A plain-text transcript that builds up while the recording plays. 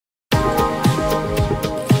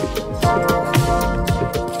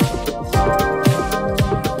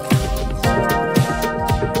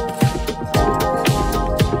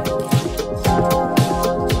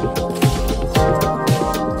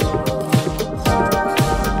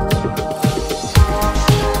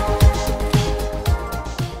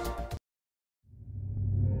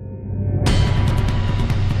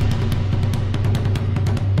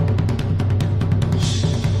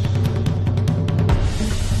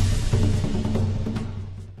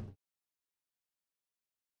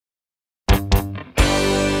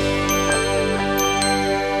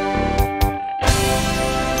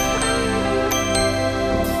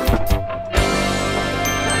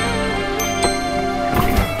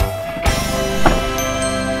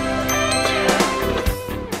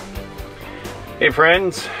Hey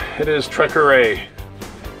friends, it is Trucker Ray.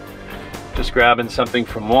 Just grabbing something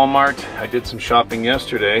from Walmart. I did some shopping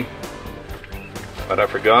yesterday, but I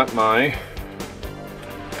forgot my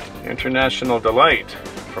International Delight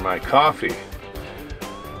for my coffee.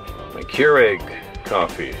 My Keurig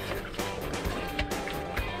coffee.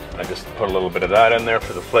 I just put a little bit of that in there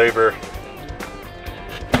for the flavor.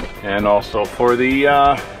 And also for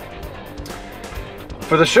the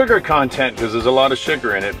sugar content, because there's a lot of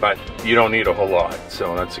sugar in it, but you don't need a whole lot,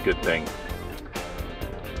 so that's a good thing.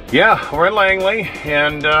 Yeah, we're in Langley,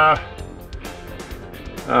 and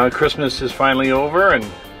Christmas is finally over, and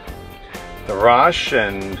the rush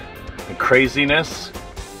and the craziness.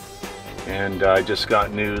 And I just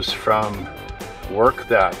got news from work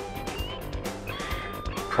that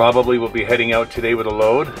probably will be heading out today with a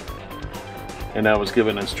load, and I was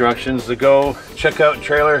given instructions to go check out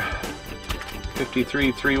trailer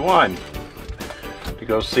 5331 to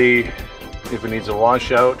go see if it needs a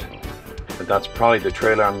washout. But that's probably the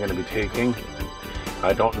trailer I'm going to be taking.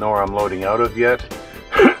 I don't know where I'm loading out of yet.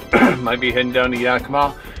 Might be heading down to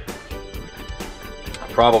Yakima.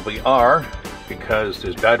 Probably are, because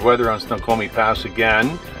there's bad weather on Snoqualmie Pass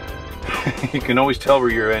again. You can always tell where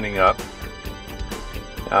you're ending up.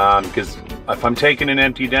 Because if I'm taking an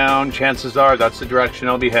empty down, chances are that's the direction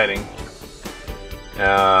I'll be heading.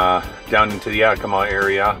 Down into the Yakima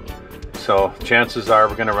area. So chances are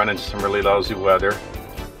we're going to run into some really lousy weather.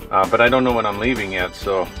 But I don't know when I'm leaving yet,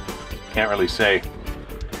 so can't really say.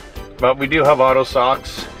 But we do have auto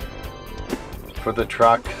socks for the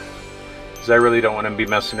truck, because I really don't want to be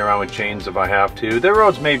messing around with chains if I have to. The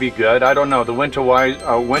roads may be good. I don't know. The winter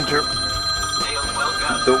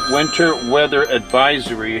weather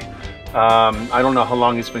advisory. I don't know how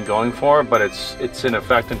long it's been going for, but it's in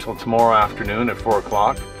effect until tomorrow afternoon at 4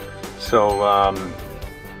 o'clock. So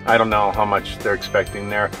I don't know how much they're expecting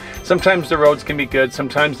there. Sometimes the roads can be good,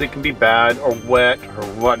 sometimes they can be bad or wet or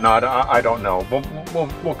whatnot. I don't know.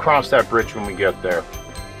 We'll cross that bridge when we get there.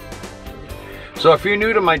 So if you're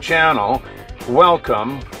new to my channel,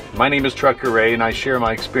 welcome. My name is Trucker Ray, and I share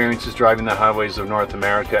my experiences driving the highways of North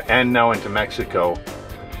America and now into Mexico.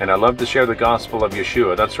 And I love to share the gospel of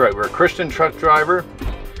Yeshua. That's right, we're a Christian truck driver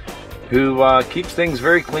who keeps things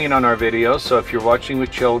very clean on our videos. So if you're watching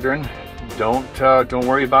with children, don't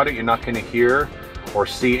worry about it. You're not going to hear or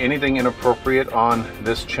see anything inappropriate on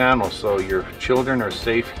this channel. So your children are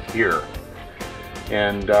safe here.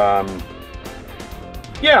 And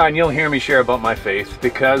yeah, and you'll hear me share about my faith,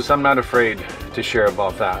 because I'm not afraid to share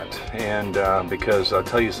about that. And because I'll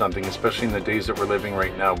tell you something, especially in the days that we're living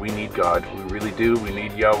right now, we need God. We really do. We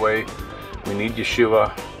need Yahweh. We need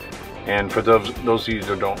Yeshua. And for those of you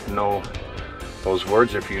that don't know those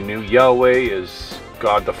words, if you're new, Yahweh is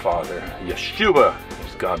God the Father. Yeshua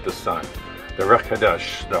is God the Son. The Ruach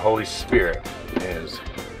HaKodesh, the Holy Spirit, is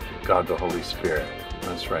God the Holy Spirit.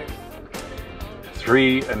 That's right.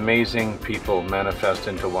 Three amazing people manifest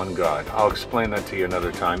into one God. I'll explain that to you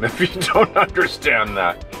another time if you don't understand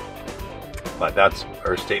that. But that's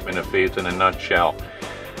our statement of faith in a nutshell.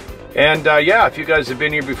 And yeah, if you guys have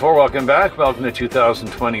been here before, welcome back. Welcome to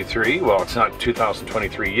 2023. Well, it's not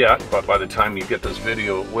 2023 yet, but by the time you get this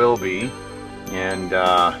video, it will be. And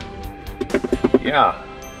yeah,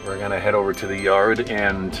 we're gonna head over to the yard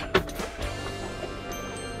and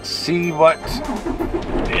see what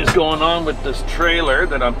is going on with this trailer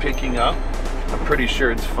that I'm picking up. I'm pretty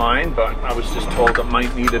sure it's fine, but I was just told it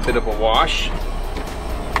might need a bit of a wash.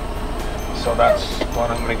 So that's what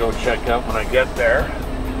I'm gonna go check out when I get there.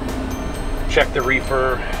 Check the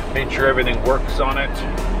reefer, make sure everything works on it.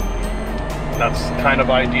 That's kind of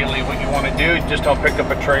ideally what you want to do. Just don't pick up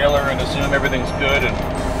a trailer and assume everything's good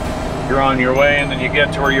and you're on your way, and then you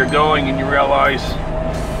get to where you're going and you realize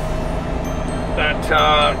that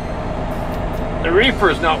the reefer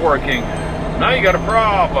is not working. Now you got a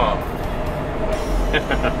problem.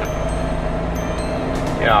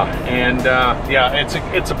 Yeah, and yeah,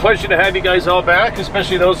 it's a pleasure to have you guys all back,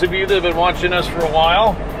 especially those of you that have been watching us for a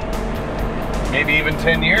while, maybe even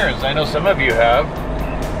 10 years. I know some of you have.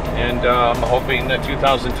 And I'm hoping that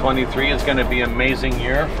 2023 is going to be an amazing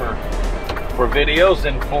year for videos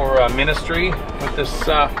and for ministry with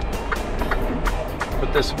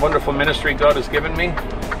this wonderful ministry God has given me.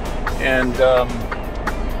 And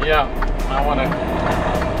yeah, I want to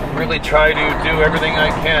really try to do everything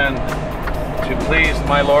I can to please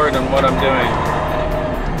my Lord in what I'm doing.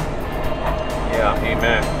 Yeah,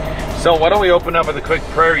 amen. So why don't we open up with a quick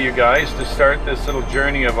prayer, you guys, to start this little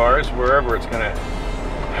journey of ours, wherever it's going to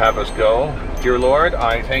have us go. Dear Lord,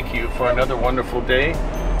 I thank you for another wonderful day,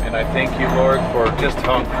 and I thank you, Lord, for just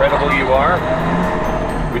how incredible you are.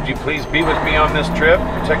 Would you please be with me on this trip?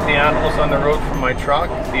 Protect the animals on the road from my truck,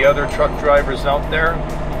 the other truck drivers out there.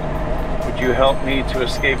 Would you help me to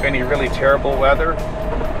escape any really terrible weather?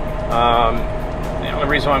 The only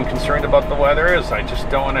reason I'm concerned about the weather is I just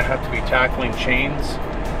don't want to have to be tackling chains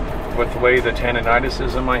with the way the tendonitis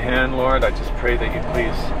is in my hand, Lord. I just pray that you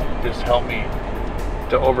please just help me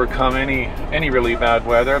to overcome any really bad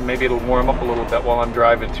weather. Maybe it'll warm up a little bit while I'm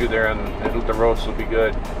driving through there, and the roads will be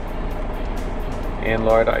good. And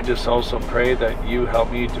Lord, I just also pray that you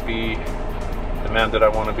help me to be the man that I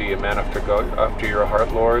want to be, a man after your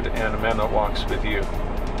heart, Lord, and a man that walks with you.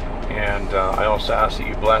 And I also ask that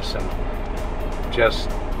you bless and just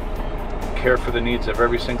care for the needs of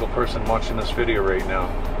every single person watching this video right now.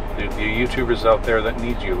 The YouTubers out there that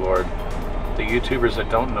need you, Lord. The YouTubers that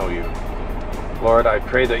don't know you. Lord, I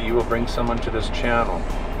pray that you will bring someone to this channel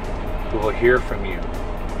who will hear from you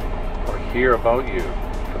or hear about you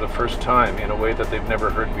for the first time in a way that they've never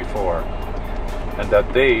heard before, and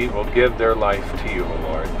that they will give their life to you,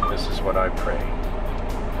 Lord. This is what I pray.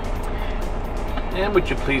 And would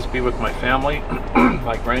you please be with my family,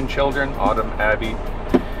 my grandchildren, Autumn, Abby,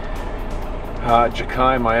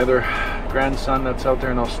 Jakai, my other grandson that's out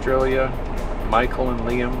there in Australia, Michael and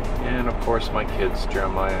Liam, and of course my kids,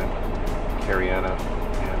 Jeremiah and Cariana.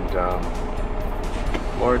 And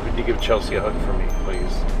Lord, would you give Chelsea a hug for me,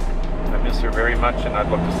 please? I miss her very much, and I'd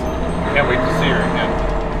love to see, can't wait to see her again.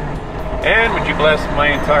 And would you bless my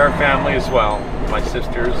entire family as well, my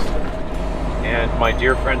sisters, and my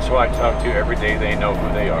dear friends who I talk to every day. They know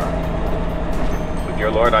who they are. With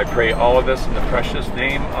your Lord, I pray all of this in the precious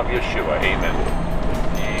name of Yeshua. Amen.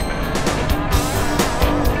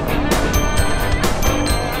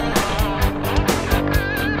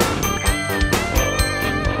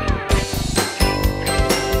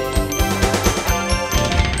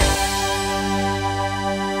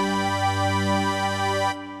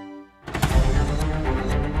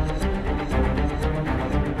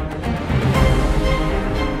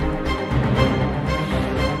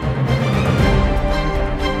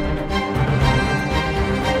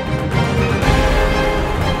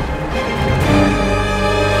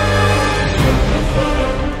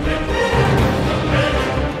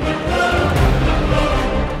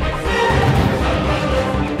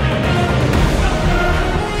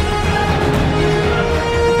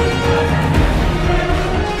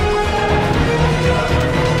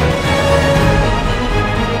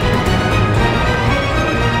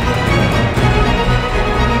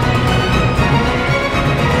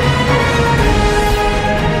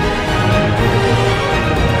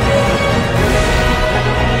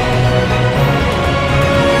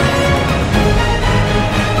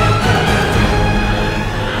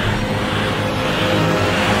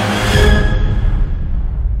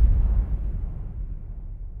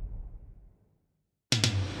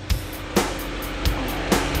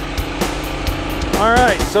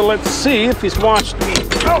 Alright, so let's see if he's watched me.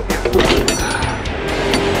 Oh!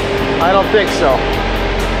 I don't think so.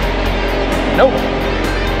 Nope.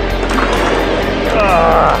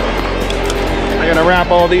 I'm gonna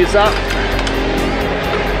wrap all these up.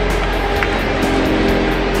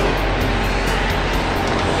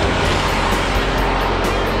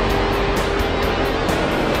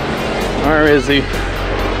 Where is he?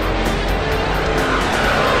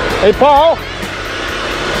 Hey, Paul.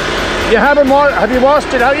 Have you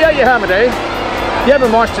washed it out yet? You haven't, eh? You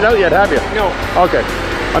haven't washed it out yet, have you? No. Okay.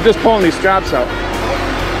 I'm just pulling these straps out.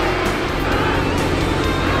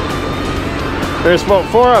 There's about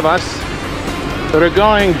 4 of us that are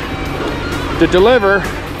going to deliver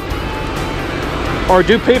or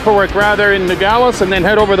do paperwork rather in Nogales and then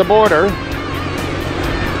head over the border.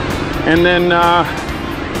 And then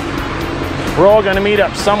we're all going to meet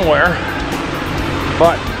up somewhere.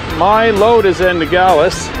 But my load is in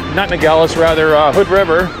Nogales. Not Nogales, rather Hood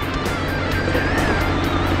River,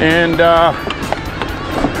 and I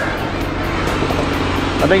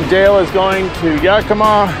think Dale is going to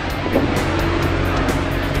Yakima,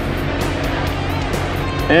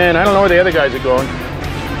 and I don't know where the other guys are going.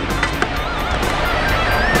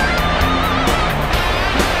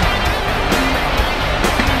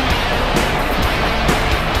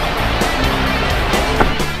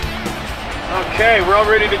 Okay, we're all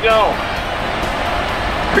ready to go.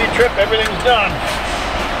 Pre-trip, everything's done.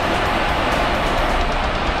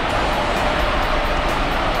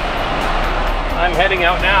 I'm heading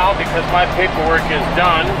out now because my paperwork is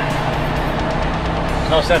done. There's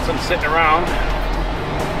no sense in sitting around.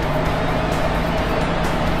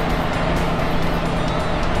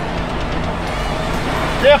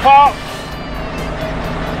 Yeah, Paul.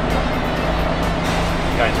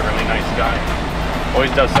 This guy's a really nice guy.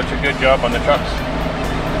 Always does such a good job on the trucks.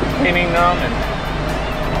 cleaning them and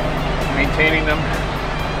maintaining them.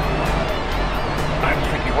 I don't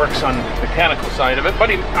think he works on the mechanical side of it,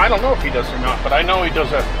 but I don't know if he does or not, but I know he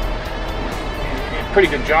does a pretty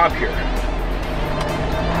good job here.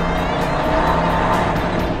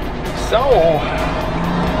 So,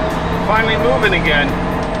 finally moving again.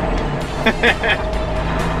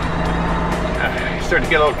 I started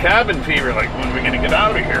to get a little cabin fever, like, when are we going to get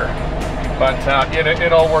out of here? But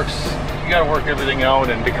it all works. You got to work everything out,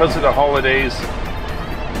 and because of the holidays,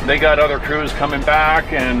 they got other crews coming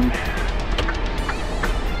back, and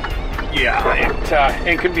yeah,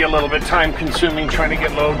 it can be a little bit time consuming trying to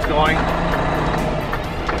get loads going.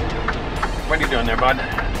 What are you doing there, bud?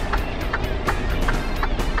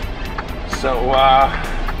 So,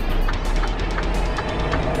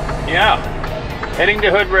 yeah, heading to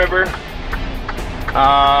Hood River.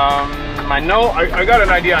 I got an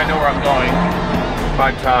idea, I know where I'm going,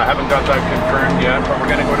 but haven't got that confirmed yet, but we're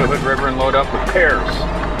going to go to Hood River and load up with pears.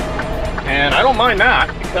 And I don't mind that,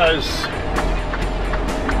 because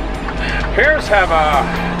pears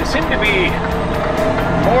they seem to be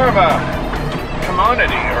more of a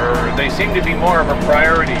commodity, or they seem to be more of a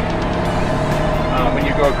priority when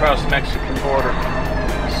you go across the Mexican border.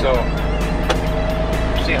 So,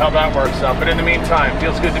 see how that works out. But in the meantime,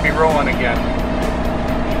 feels good to be rolling again.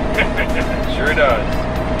 Sure does.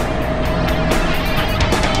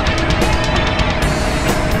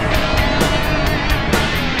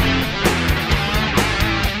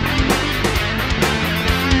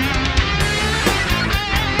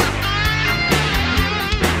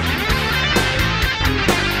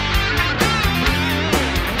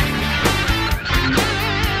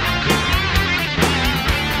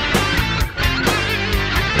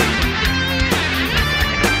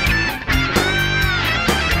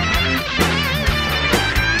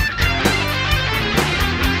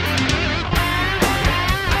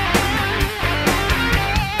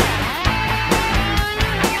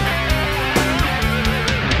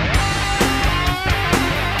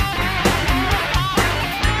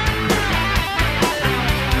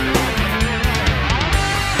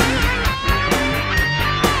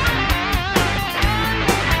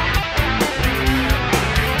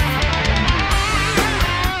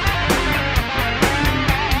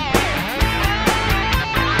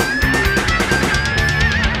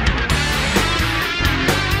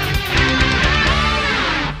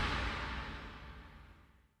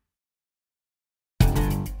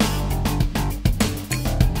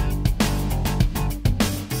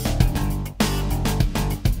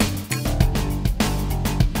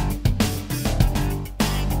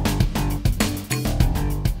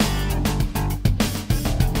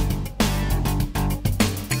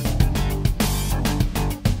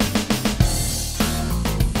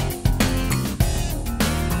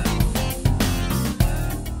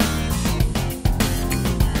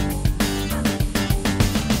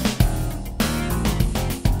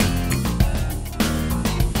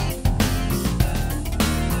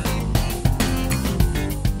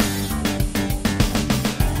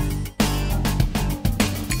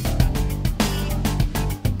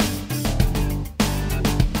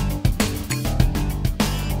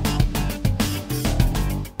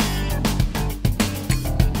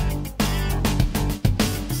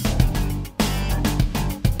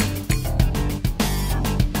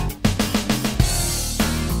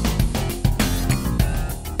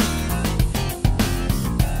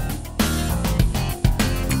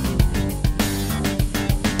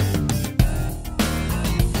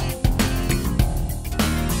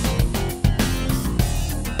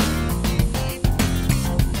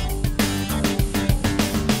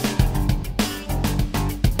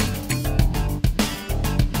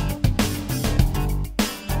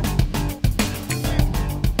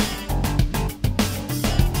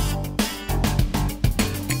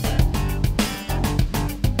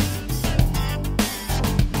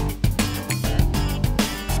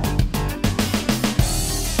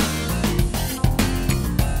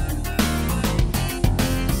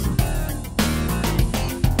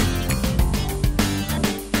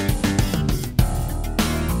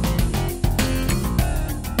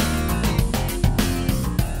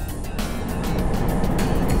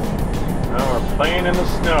 Playing in the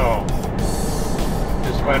snow.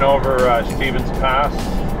 Just went over Stevens Pass,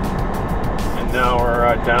 and now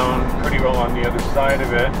we're down pretty well on the other side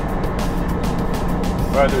of it.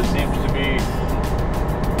 Weather seems to be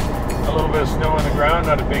a little bit of snow on the ground,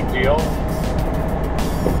 not a big deal.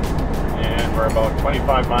 And we're about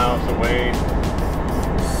 25 miles away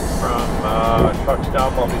from a truck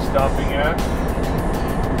stop I'll be stopping at.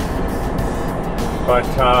 But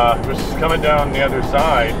it was coming down the other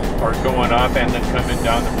side, or going up and then coming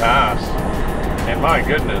down the pass. And my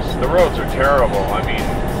goodness, the roads are terrible. I mean,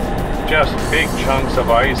 just big chunks of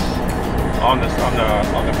ice on the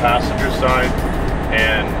passenger side,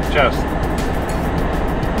 and just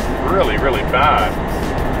really, really bad.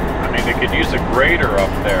 I mean, they could use a grader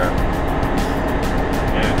up there.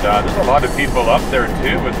 And there's a lot of people up there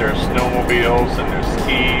too with their snowmobiles and their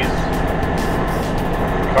skis.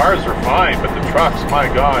 The cars are fine, but the trucks, my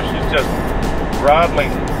gosh, it's just rattling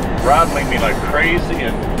me like crazy,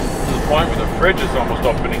 and to the point where the fridge is almost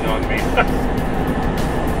opening on me.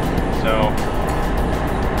 So,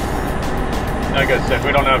 like I said,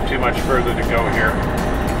 we don't have too much further to go here,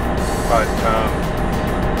 but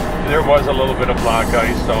there was a little bit of black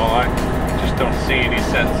ice, so I just don't see any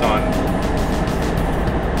sense on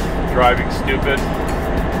driving stupid,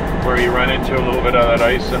 where you run into a little bit of that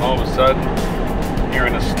ice and all of a sudden you're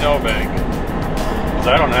in a snowbank. Because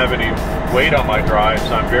I don't have any weight on my drive,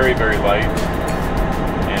 so I'm very, very light.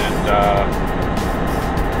 And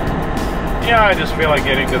yeah, I just feel like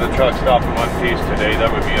getting to the truck stop in one piece today. That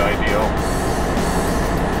would be ideal.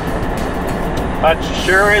 But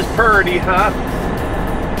sure is pretty, huh?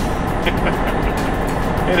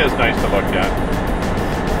 It is nice to look at.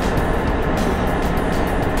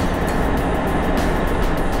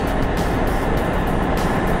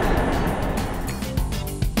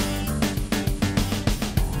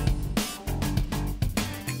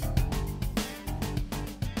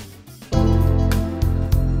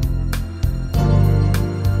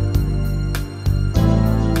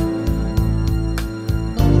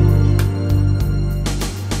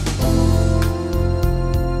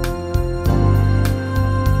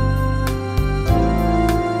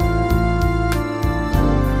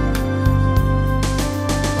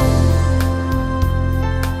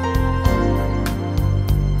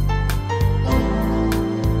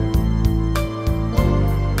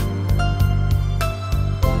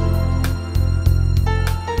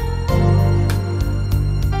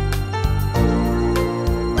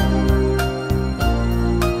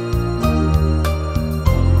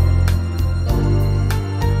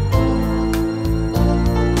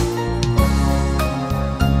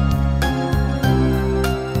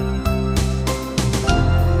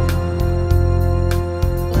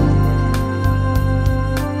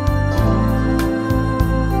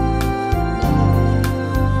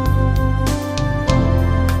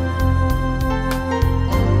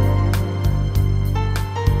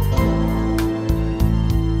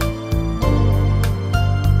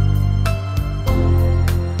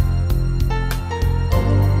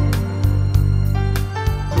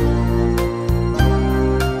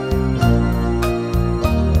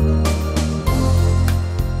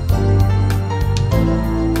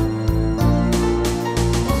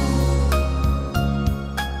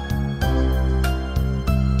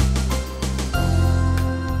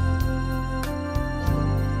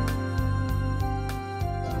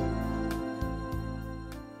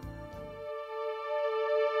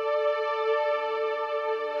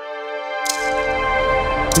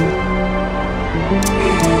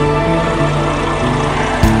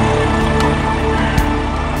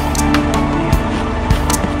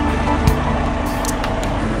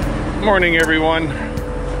 Morning, everyone.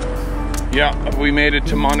 Yeah, we made it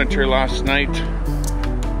to Monitor last night,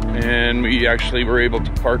 and we actually were able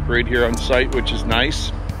to park right here on site, which is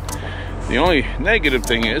nice. The only negative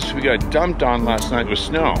thing is we got dumped on last night with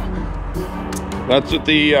snow. That's what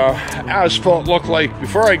the asphalt looked like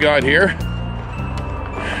before I got here.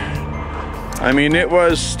 I mean, it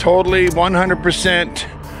was totally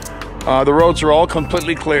 100%. The roads are all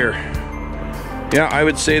completely clear. Yeah, I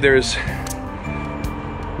would say there's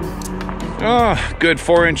good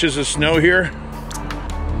 4 inches of snow here.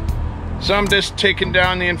 So I'm just taking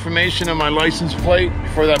down the information on my license plate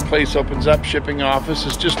before that place opens up. Shipping office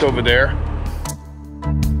is just over there.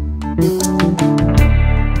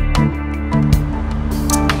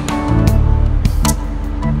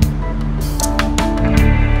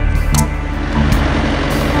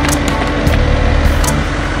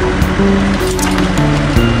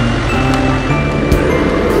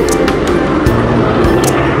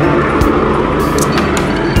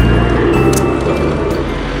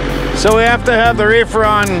 So we have to have the reefer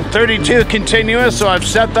on 32 continuous, so I've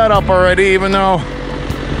set that up already, even though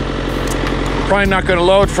I'm probably not going to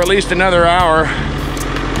load for at least another hour.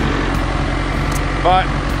 But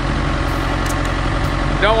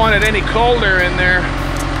don't want it any colder in there.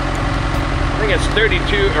 I think it's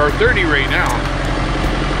 32 or 30 right now.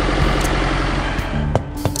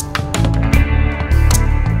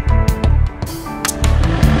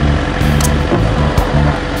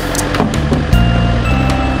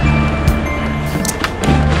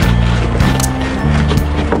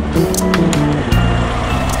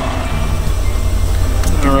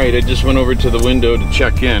 Alright, I just went over to the window to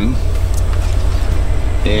check in,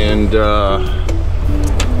 and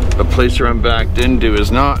the place where I'm backed into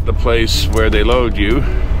is not the place where they load you,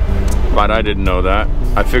 but I didn't know that.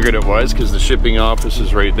 I figured it was because the shipping office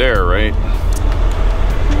is right there, right?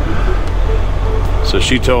 So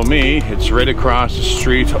she told me it's right across the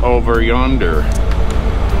street over yonder.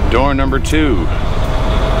 Door number 2.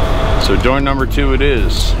 So door number 2 it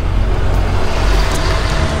is.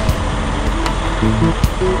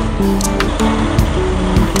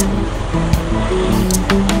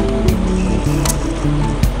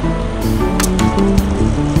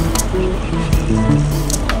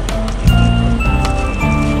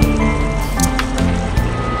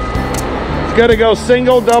 It's gotta go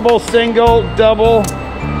single, double, single, double.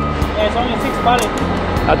 Yeah, it's only 6 pallets.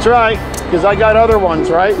 That's right, because I got other ones,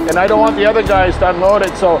 right? And I don't want the other guys to unload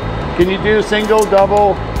it, so can you do single,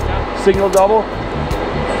 double, single, double?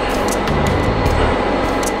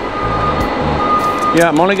 Yeah,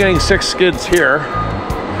 I'm only getting 6 skids here.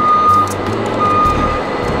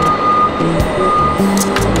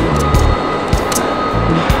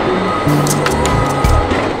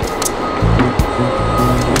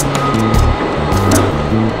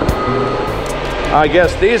 I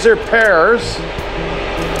guess these are pears,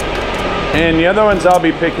 and the other ones I'll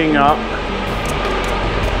be picking up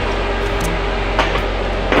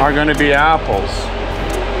are going to be apples.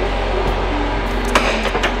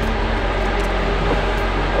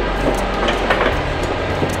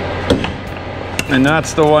 And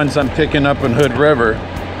that's the ones I'm picking up in Hood River.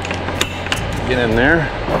 Get in there.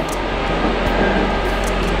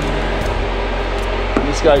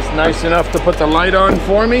 This guy's nice enough to put the light on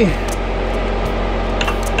for me.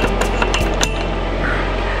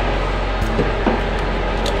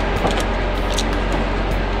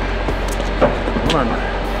 Come on.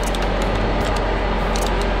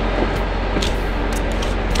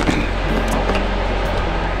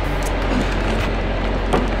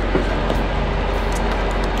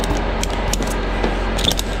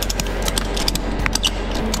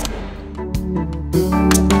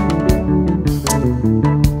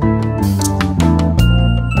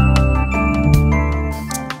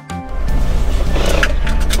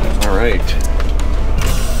 All right.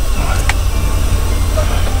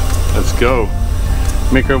 Let's go.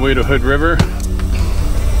 Make our way to Hood River.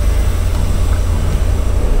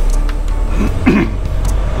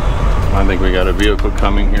 I think we got a vehicle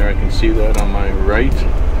coming here. I can see that on my right.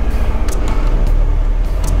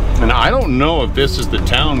 And I don't know if this is the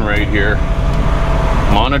town right here.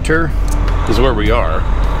 Monitor is where we are.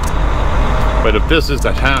 But if this is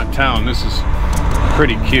the town, this is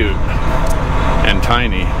pretty cute and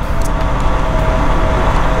tiny.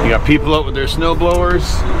 You got people out with their snow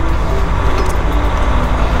blowers.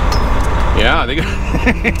 Yeah, they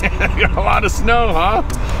got a lot of snow, huh?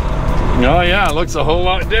 Oh yeah, it looks a whole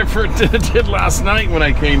lot different than it did last night when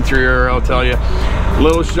I came through here, I'll tell you.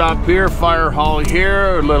 Little shop here, fire hall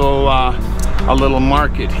here, a little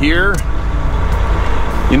market here.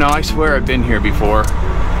 You know, I swear I've been here before.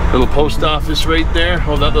 Little post office right there.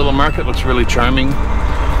 Oh, that little market looks really charming.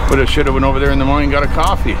 But I should have went over there in the morning and got a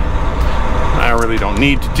coffee. I really don't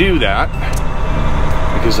need to do that,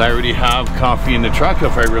 because I already have coffee in the truck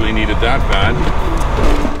if I really needed that bad.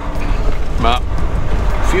 Well,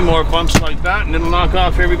 a few more bumps like that and it'll knock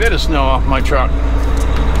off every bit of snow off my truck.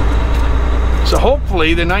 So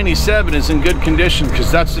hopefully the 97 is in good condition,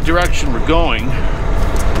 because that's the direction we're going.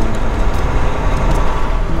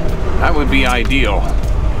 That would be ideal.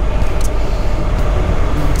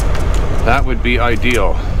 That would be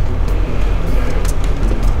ideal.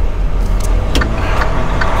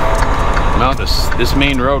 Well, this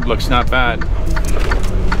main road looks not bad.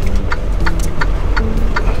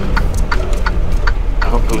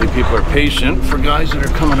 Hopefully people are patient for guys that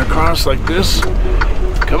are coming across like this.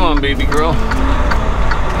 Come on, baby girl.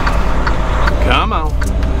 Come on.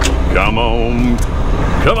 Come on.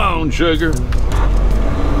 Come on, sugar.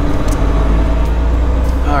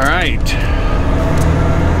 All right.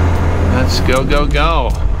 Let's go, go, go.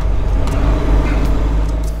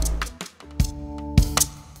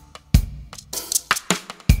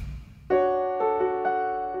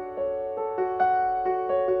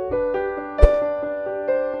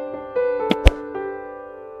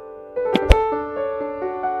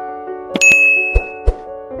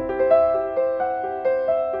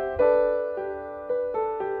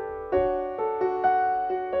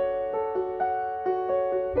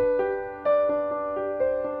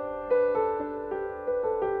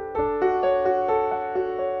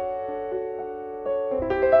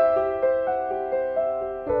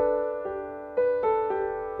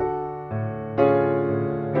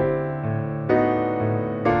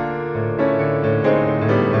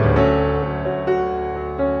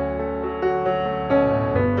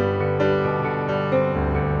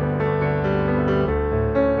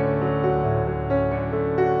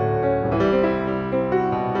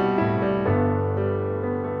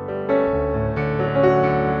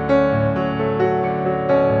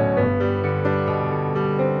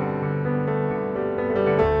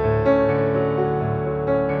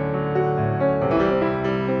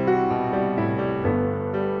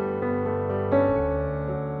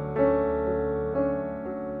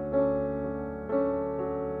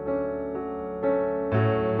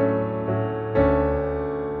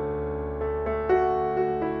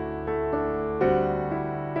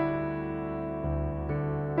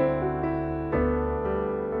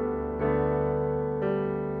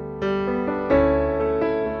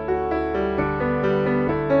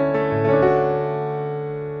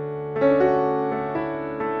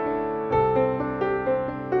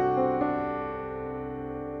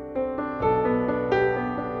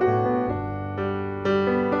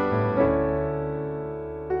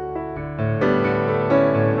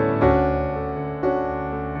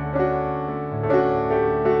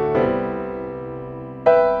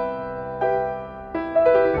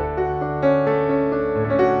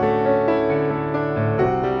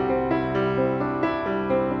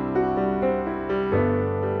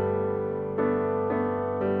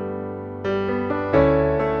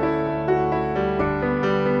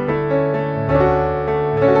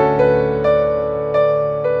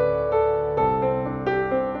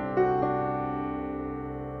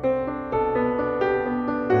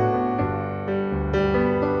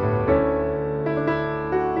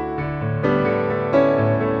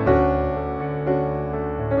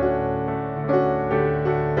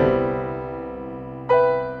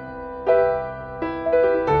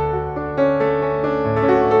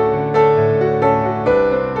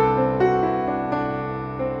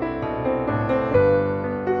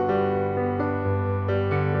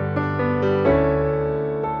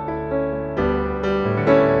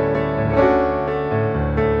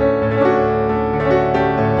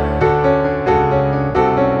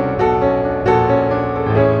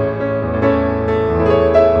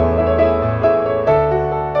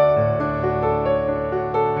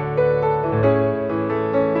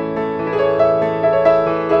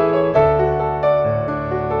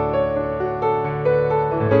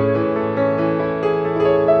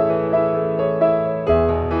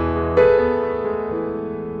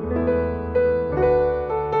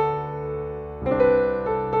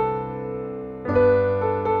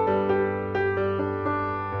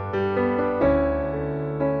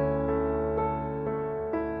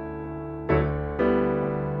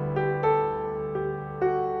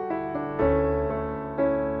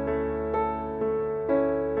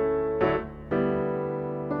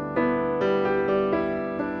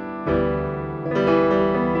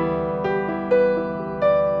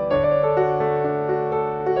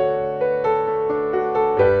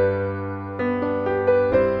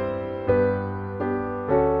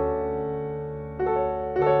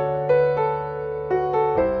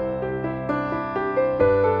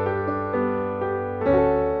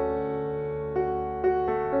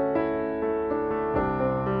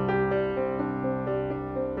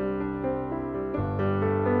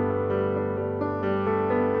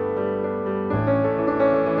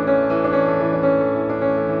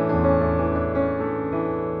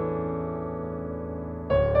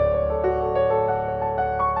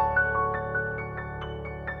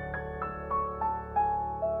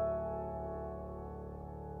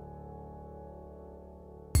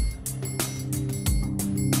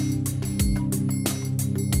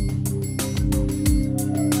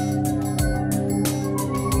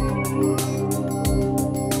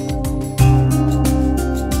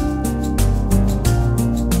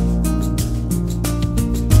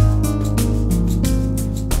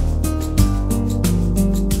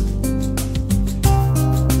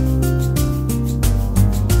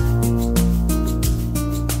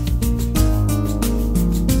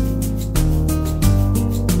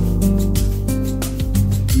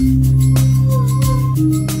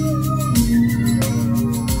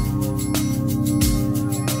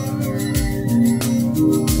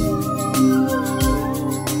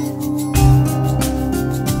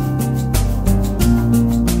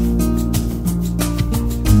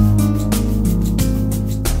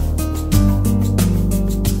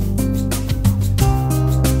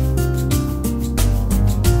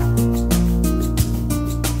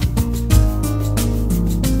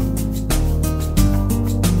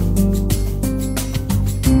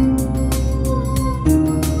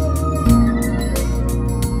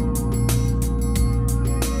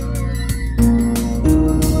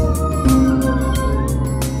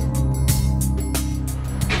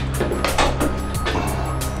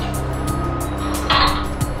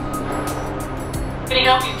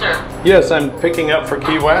 help you, sir? Yes, I'm picking up for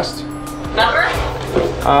Key West. Number?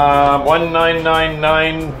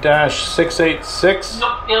 1999-686.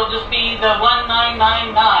 Nope, it'll just be the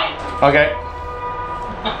 1999. Okay.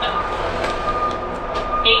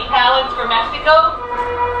 8 pallets for Mexico?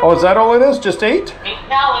 Oh, is that all it is? Just 8? 8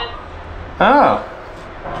 pallets. Ah.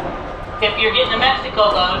 If you're getting a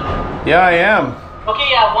Mexico load. Yeah, I am.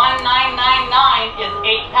 Okay, yeah, 1999 is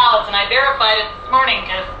 8 pallets, and I verified it this morning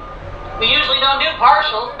because we usually don't do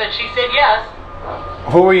partials, but she said yes.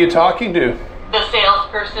 Who are you talking to? The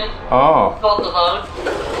salesperson. Oh. Sold the load.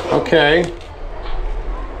 Okay.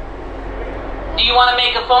 Do you want to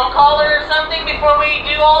make a phone call or something before we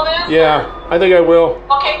do all this? Yeah, I think I will.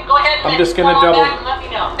 Okay, go ahead. I'm just gonna call double. back and let me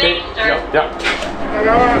know. Thank you, sir. Yeah.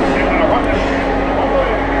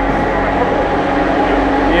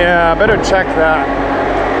 Yeah, I better check that.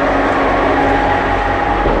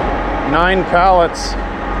 9 pallets.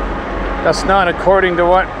 That's not according to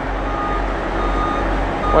what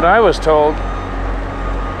I was told.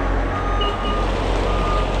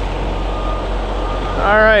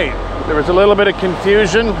 All right, there was a little bit of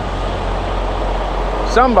confusion.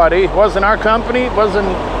 Somebody, wasn't our company,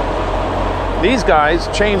 wasn't these guys,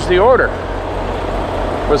 changed the order.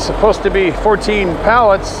 It was supposed to be 14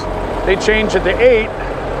 pallets. They changed it to 8.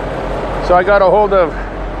 So I got a hold of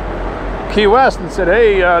Key West and said,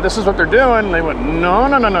 hey, this is what they're doing. And they went, no,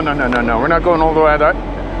 we're not going all the way that.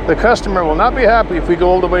 The customer will not be happy if we go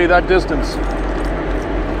all the way that distance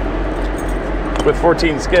with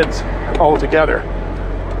 14 skids all together.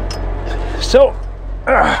 So,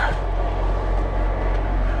 I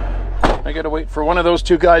gotta wait for one of those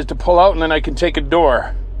 2 guys to pull out and then I can take a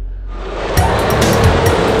door.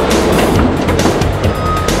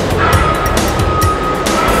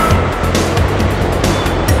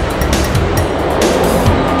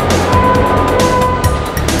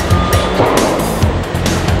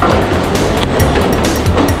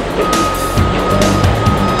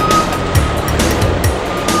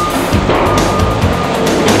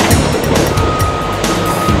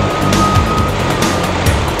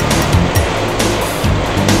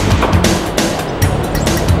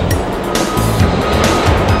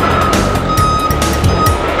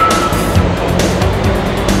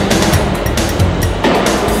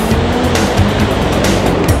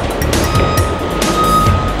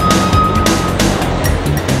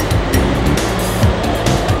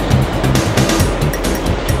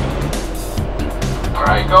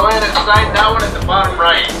 Go in and sign that one at the bottom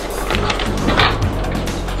right.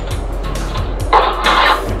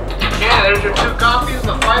 Yeah, there's your 2 copies,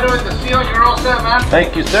 the Fido and the seal. You're all set, man.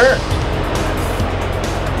 Thank you, sir.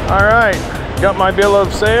 All right, got my bill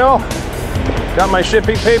of sale, got my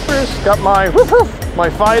shipping papers, got my my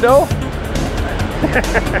Fido.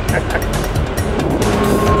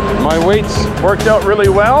 My weights worked out really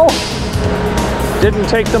well. Didn't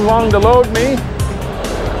take them long to load me.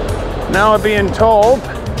 Now I'm being told,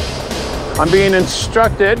 I'm being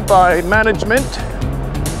instructed by management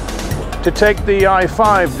to take the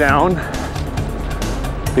I-5 down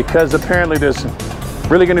because apparently there's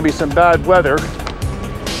really going to be some bad weather.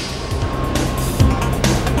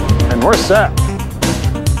 And we're set.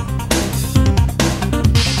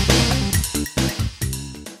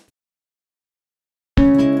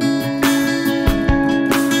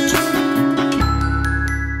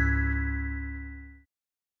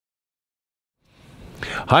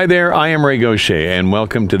 Hi there, I am Ray Gaucher, and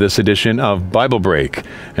welcome to this edition of Bible Break.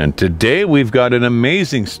 And today we've got an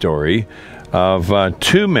amazing story of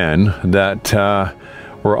 2 men that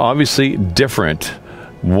were obviously different.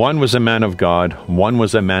 One was a man of God, one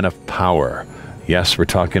was a man of power. Yes, we're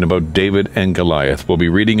talking about David and Goliath. We'll be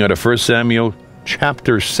reading out of 1 Samuel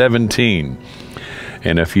chapter 17.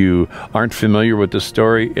 And if you aren't familiar with the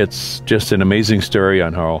story, it's just an amazing story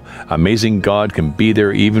on how amazing God can be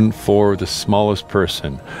there even for the smallest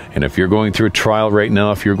person. And if you're going through a trial right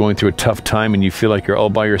now, if you're going through a tough time and you feel like you're all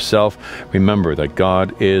by yourself, remember that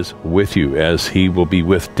God is with you as he will be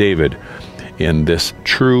with David in this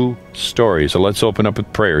true story. So let's open up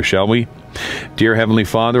with prayer, shall we? Dear Heavenly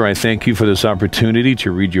Father, I thank you for this opportunity to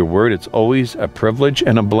read your word. It's always a privilege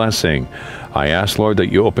and a blessing. I ask, Lord,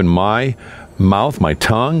 that you open my mouth, my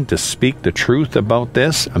tongue, to speak the truth about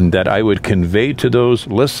this, and that I would convey to those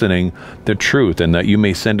listening the truth, and that you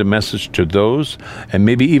may send a message to those, and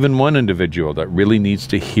maybe even one individual that really needs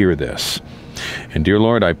to hear this. And dear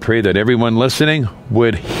Lord, I pray that everyone listening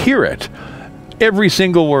would hear it, every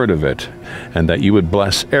single word of it, and that you would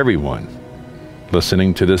bless everyone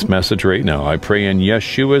listening to this message right now. I pray in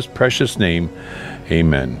Yeshua's precious name,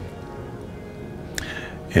 amen.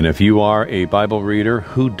 And if you are a Bible reader,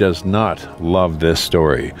 who does not love this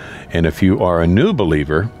story? And if you are a new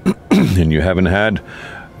believer and you haven't had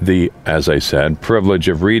the, as I said, privilege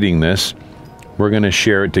of reading this, we're going to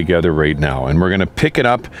share it together right now. And we're going to pick it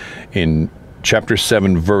up in chapter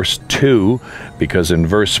 7, verse 2, because in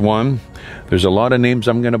verse 1, there's a lot of names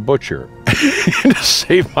I'm going to butcher. To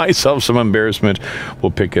save myself some embarrassment,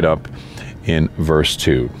 we'll pick it up in verse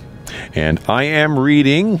 2. And I am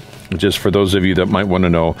reading, just for those of you that might want to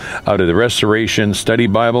know, out of the Restoration Study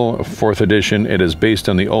Bible, 4th edition. It is based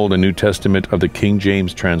on the Old and New Testament of the King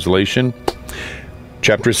James translation.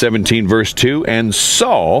 Chapter 17, verse 2, and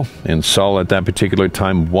Saul at that particular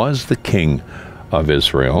time was the king of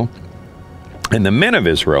Israel, and the men of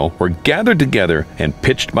Israel were gathered together and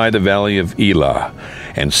pitched by the valley of Elah,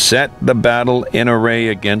 and set the battle in array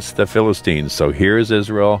against the Philistines. So here is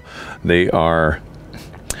Israel. They are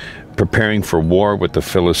preparing for war with the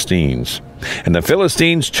Philistines. And the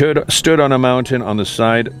Philistines stood on a mountain on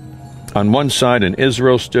one side, and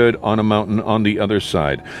Israel stood on a mountain on the other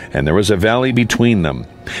side. And there was a valley between them.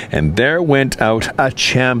 And there went out a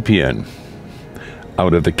champion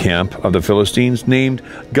out of the camp of the Philistines, named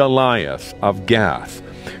Goliath of Gath,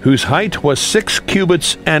 whose height was 6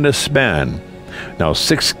 cubits and a span. Now,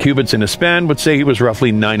 6 cubits and a span would say he was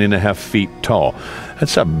roughly 9.5 feet tall.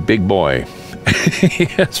 That's a big boy.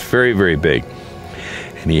 That's very, very big.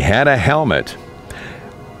 And he had a helmet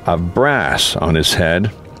of brass on his head,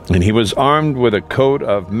 and he was armed with a coat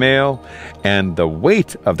of mail, and the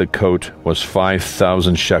weight of the coat was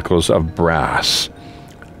 5,000 shekels of brass.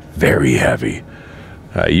 Very heavy.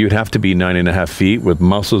 You'd have to be 9.5 feet with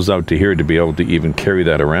muscles out to here to be able to even carry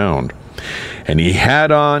that around. And he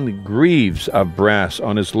had on greaves of brass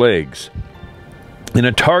on his legs, and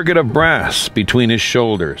a target of brass between his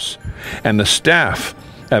shoulders. And the staff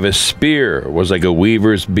of his spear was like a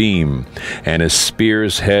weaver's beam, and his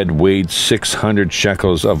spear's head weighed 600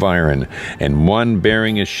 shekels of iron, and one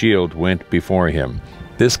bearing a shield went before him.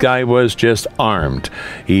 This guy was just armed.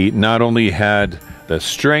 He not only had the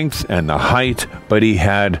strength and the height, but he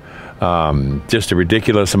had just a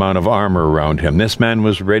ridiculous amount of armor around him. This man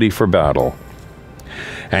was ready for battle.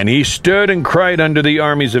 And he stood and cried unto the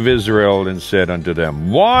armies of Israel, and said unto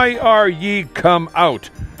them, Why are ye come out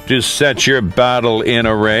to set your battle in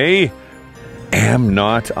array? Am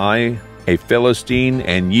not I a Philistine,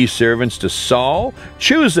 and ye servants to Saul?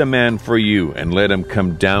 Choose a man for you, and let him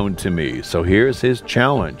come down to me. So here's his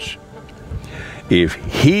challenge. If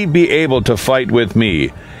he be able to fight with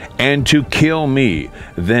me, and to kill me,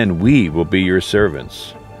 then we will be your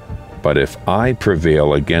servants. But if I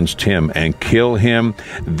prevail against him and kill him,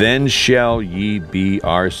 then shall ye be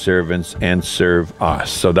our servants and serve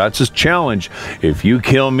us. So that's his challenge. If you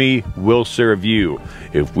kill me, we'll serve you.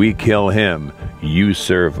 If we kill him, you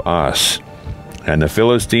serve us. And the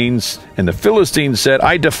Philistines said,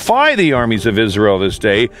 I defy the armies of Israel this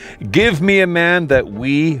day. Give me a man that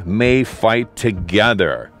we may fight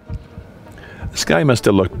together. This guy must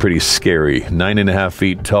have looked pretty scary. 9.5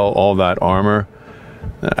 feet tall, all that armor.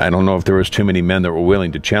 I don't know if there was too many men that were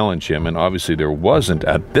willing to challenge him, and obviously there wasn't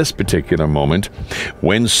at this particular moment.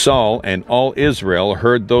 When Saul and all Israel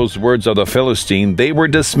heard those words of the Philistine, they were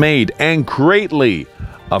dismayed and greatly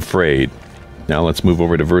afraid. Now let's move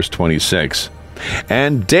over to verse 26.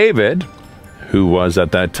 And David, who was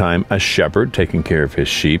at that time a shepherd taking care of his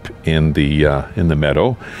sheep in the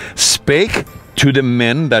meadow, spake to the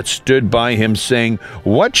men that stood by him, saying,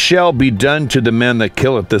 What shall be done to the man that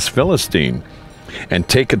killeth this Philistine, and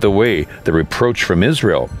taketh away the reproach from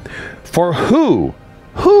Israel? For who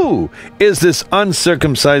is this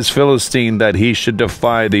uncircumcised Philistine that he should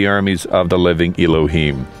defy the armies of the living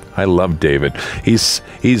Elohim? I love David. He's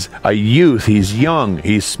a youth, he's young,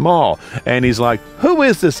 he's small, and he's like, who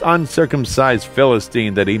is this uncircumcised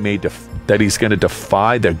Philistine that he's going to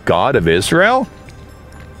defy the God of Israel?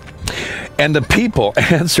 And the people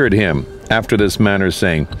answered him after this manner,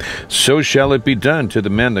 saying, So shall it be done to the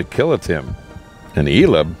man that killeth him. And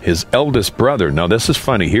Eliab, his eldest brother, now this is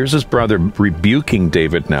funny, here's his brother rebuking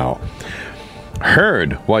David now,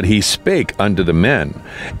 heard what he spake unto the men.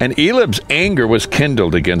 And Eliab's anger was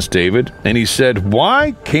kindled against David, and he said,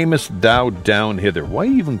 Why camest thou down hither? Why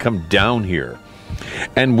even come down here?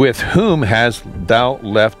 And with whom hast thou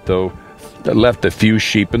left the few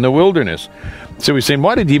sheep in the wilderness? So he's saying,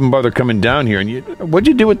 why did you even bother coming down here? And what'd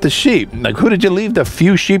you do with the sheep? Like, who did you leave the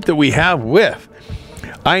few sheep that we have with?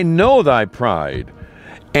 I know thy pride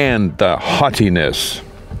and the haughtiness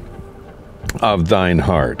of thine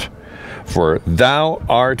heart, for thou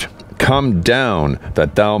art come down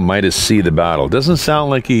that thou mightest see the battle. Doesn't sound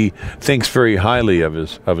like he thinks very highly of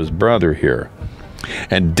his brother here.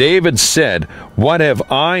 And David said, What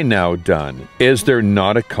have I now done? Is there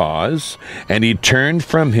not a cause? And he turned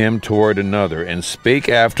from him toward another, and spake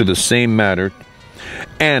after the same matter.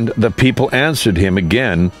 And the people answered him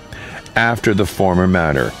again after the former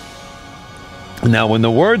matter. Now when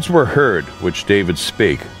the words were heard which David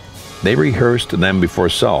spake, they rehearsed them before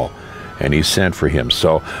Saul, and he sent for him.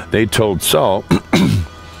 So they told Saul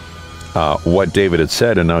what David had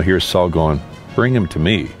said, and now here's Saul going, Bring him to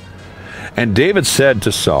me. And David said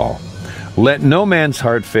to Saul, Let no man's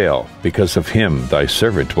heart fail, because of him thy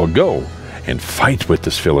servant will go and fight with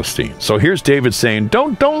this Philistine. So here's David saying,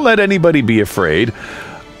 Don't let anybody be afraid.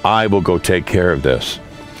 I will go take care of this.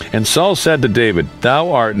 And Saul said to David,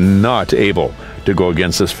 Thou art not able to go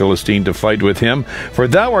against this Philistine to fight with him, for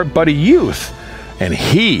thou art but a youth, and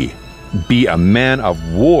he be a man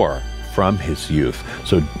of war from his youth.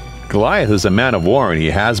 So Goliath is a man of war, and he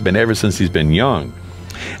has been ever since he's been young.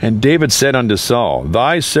 And David said unto Saul,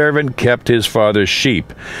 Thy servant kept his father's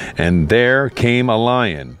sheep, and there came a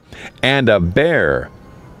lion and a bear,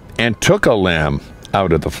 and took a lamb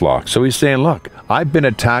out of the flock. So he's saying, look, I've been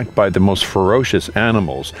attacked by the most ferocious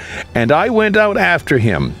animals, and I went out after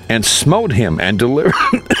him and smote him and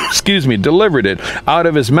delivered it out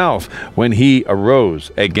of his mouth. When he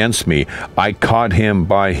arose against me, I caught him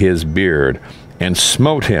by his beard and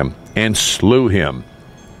smote him and slew him.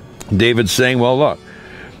 David's saying, well, look,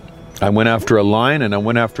 I went after a lion and I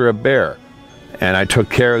went after a bear, and I took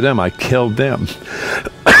care of them. I killed them.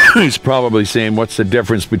 He's probably saying, what's the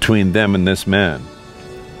difference between them and this man?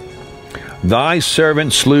 Thy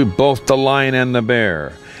servant slew both the lion and the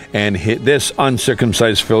bear, and this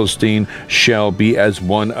uncircumcised Philistine shall be as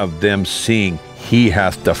one of them, seeing he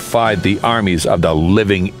hath defied the armies of the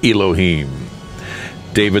living Elohim.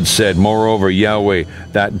 David said, Moreover, Yahweh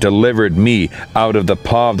that delivered me out of the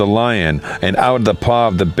paw of the lion and out of the paw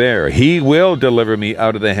of the bear, he will deliver me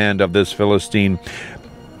out of the hand of this Philistine.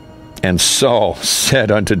 And Saul said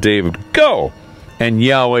unto David, Go, and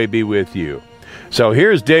Yahweh be with you. So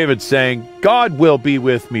here's David saying, God will be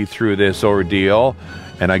with me through this ordeal.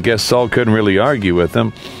 And I guess Saul couldn't really argue with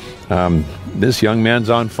him. This young man's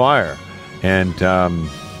on fire. And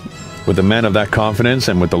with a man of that confidence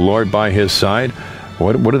and with the Lord by his side,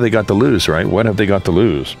 what have they got to lose, right? What have they got to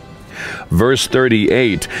lose? Verse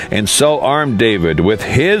 38, And Saul armed David with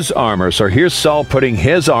his armor. So here's Saul putting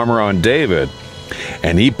his armor on David.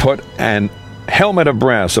 And he put an helmet of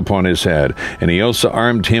brass upon his head, and he also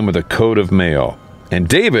armed him with a coat of mail. And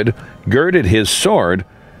David girded his sword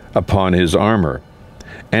upon his armor,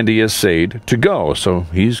 and he essayed to go. So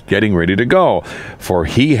he's getting ready to go, for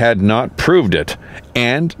he had not proved it.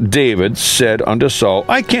 And David said unto Saul,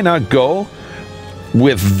 I cannot go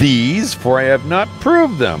with these, for I have not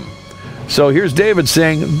proved them. So here's David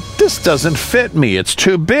saying, this doesn't fit me. It's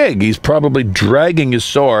too big. He's probably dragging his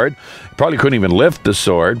sword. Probably couldn't even lift the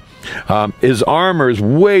sword. His armor is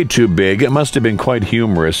way too big. It must have been quite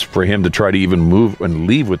humorous for him to try to even move and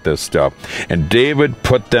leave with this stuff. And David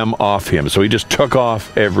put them off him. So he just took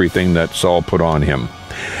off everything that Saul put on him.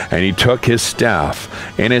 And he took his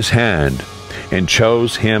staff in his hand and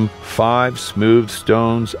chose him 5 smooth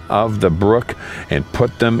stones of the brook and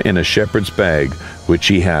put them in a shepherd's bag which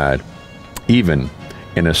he had, even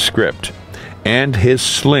in a script. And his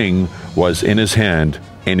sling was in his hand,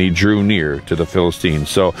 and he drew near to the Philistines.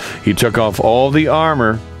 So he took off all the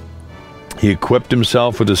armor. He equipped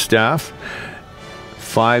himself with a staff,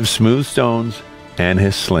 5 smooth stones, and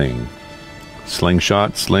his sling.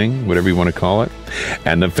 Slingshot, sling, whatever you want to call it.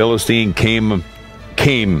 And the Philistine came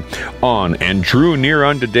on and drew near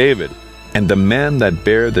unto David. And the man that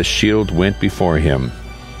bare the shield went before him.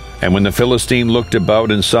 And when the Philistine looked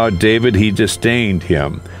about and saw David, he disdained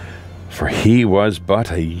him, for he was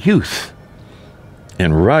but a youth,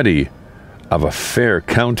 and ruddy of a fair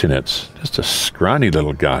countenance, just a scrawny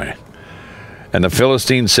little guy. And the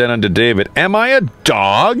Philistine said unto David, Am I a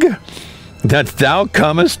dog, that thou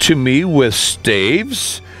comest to me with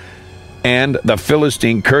staves? And the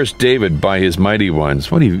Philistine cursed David by his mighty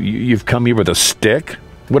ones. What, you've come here with a stick?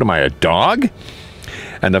 What am I, a dog?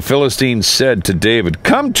 And the Philistine said to David,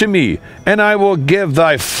 Come to me, and I will give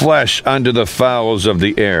thy flesh unto the fowls of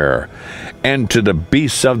the air, and to the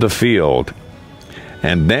beasts of the field.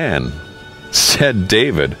 And then said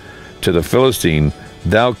David to the Philistine,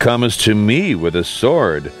 Thou comest to me with a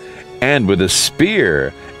sword, and with a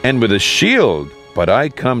spear, and with a shield, but I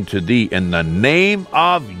come to thee in the name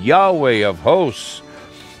of Yahweh of hosts,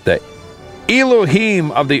 the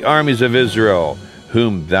Elohim of the armies of Israel,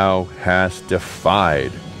 whom thou hast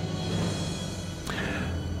defied.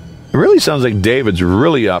 It really sounds like David's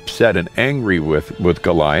really upset and angry with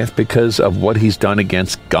Goliath because of what he's done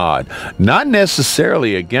against God. Not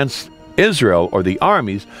necessarily against Israel or the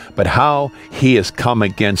armies, but how he has come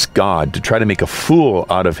against God to try to make a fool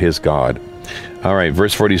out of his God. All right,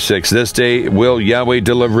 verse 46, this day will Yahweh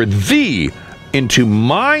deliver thee into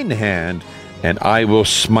mine hand, and I will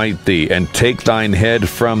smite thee, and take thine head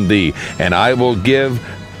from thee, and I will give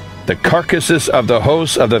the carcasses of the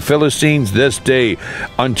hosts of the Philistines this day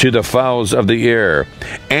unto the fowls of the air,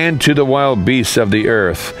 and to the wild beasts of the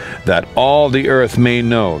earth, that all the earth may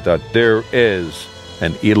know that there is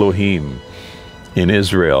an Elohim in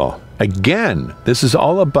Israel. Again, this is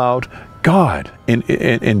all about God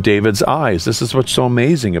in David's eyes. This is what's so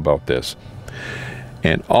amazing about this.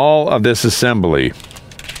 And all of this assembly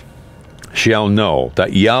shall know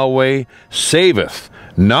that Yahweh saveth,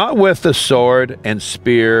 not with the sword and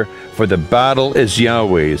spear, for the battle is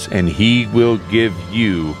Yahweh's, and he will give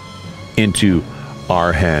you into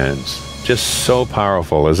our hands. Just so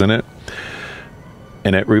powerful, isn't it?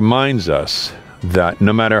 And it reminds us that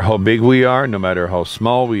no matter how big we are, no matter how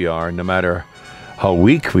small we are, no matter how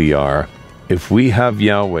weak we are, if we have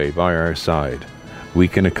Yahweh by our side, we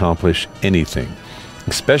can accomplish anything,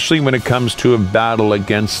 especially when it comes to a battle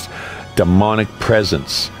against demonic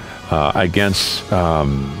presence, against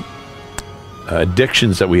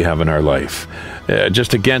addictions that we have in our life,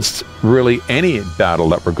 just against really any battle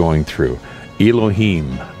that we're going through.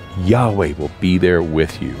 Elohim, Yahweh will be there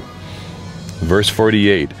with you. Verse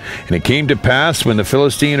 48, and it came to pass when the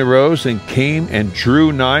Philistine arose and came and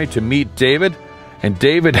drew nigh to meet David, and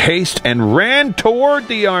David hasted and ran toward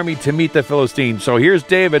the army to meet the Philistine. So here's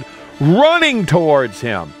David running towards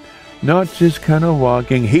him, not just kind of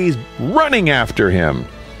walking, he's running after him.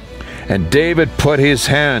 And David put his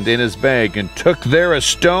hand in his bag and took there a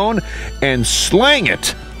stone and slang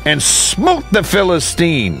it and smote the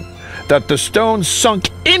Philistine, that the stone sunk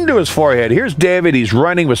into his forehead. Here's David, he's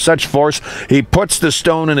running with such force, he puts the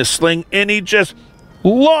stone in his sling and he just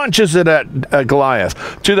launches it at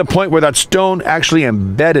Goliath, to the point where that stone actually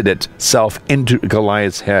embedded itself into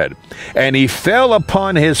Goliath's head. And he fell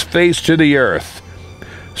upon his face to the earth.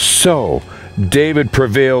 So David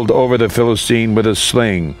prevailed over the Philistine with a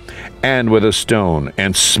sling and with a stone,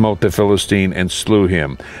 and smote the Philistine and slew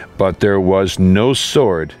him. But there was no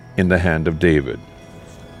sword in the hand of David.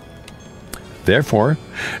 Therefore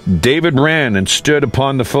David ran and stood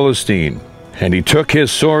upon the Philistine, and he took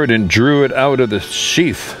his sword and drew it out of the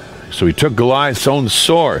sheath. So he took Goliath's own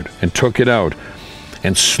sword and took it out,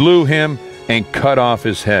 and slew him, and cut off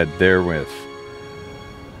his head therewith.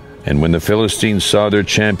 And when the Philistines saw their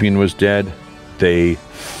champion was dead, they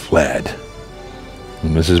fled.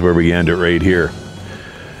 And this is where we end it right here.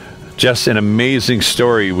 Just an amazing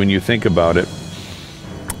story when you think about it.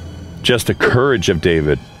 Just the courage of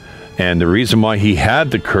David. And the reason why he had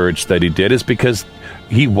the courage that he did is because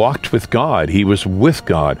he walked with God. He was with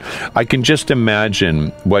God. I can just imagine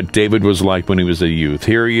what David was like when he was a youth.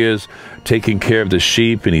 Here he is taking care of the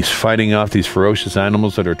sheep, and he's fighting off these ferocious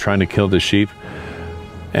animals that are trying to kill the sheep.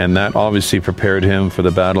 And that obviously prepared him for the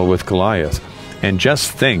battle with Goliath. And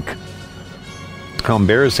just think how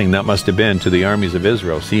embarrassing that must have been to the armies of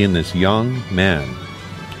Israel, seeing this young man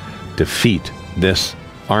defeat this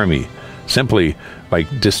army simply by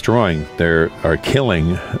destroying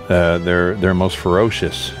killing their most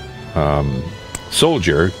ferocious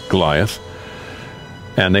soldier, Goliath.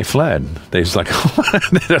 And they fled. They just like,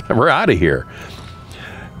 we're out of here.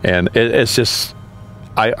 And it's just,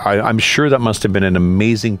 I'm sure that must have been an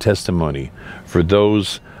amazing testimony for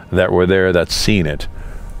those that were there, that seen it.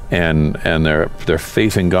 And their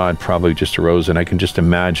faith in God probably just arose, and I can just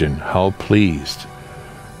imagine how pleased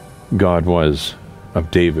God was of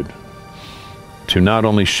David to not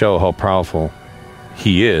only show how powerful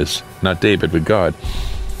he is, not David, but God,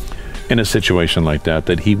 in a situation like that,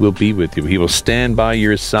 that he will be with you. He will stand by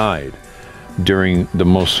your side during the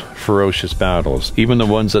most ferocious battles, even the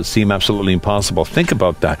ones that seem absolutely impossible. Think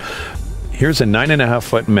about that. Here's a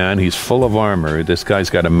 9.5-foot man. He's full of armor. This guy's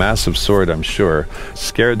got a massive sword, I'm sure.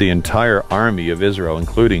 Scared the entire army of Israel,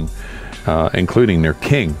 including their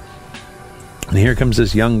king. And here comes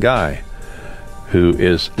this young guy who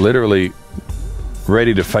is literally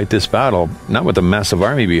ready to fight this battle, not with a massive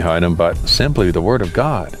army behind him, but simply the word of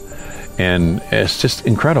God. And it's just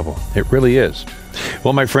incredible. It really is.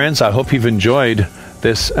 Well, my friends, I hope you've enjoyed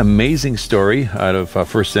this amazing story out of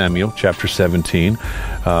 1 Samuel chapter 17.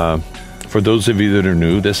 For those of you that are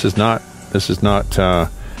new, this is not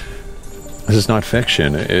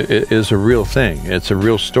fiction. It is a real thing. It's a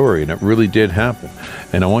real story, and it really did happen.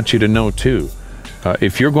 And I want you to know too,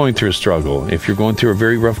 if you're going through a struggle, if you're going through a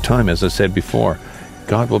very rough time, as I said before,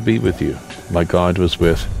 God will be with you, like God was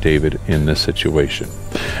with David in this situation.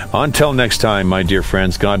 Until next time, my dear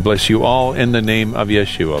friends, God bless you all in the name of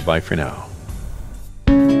Yeshua. Bye for now.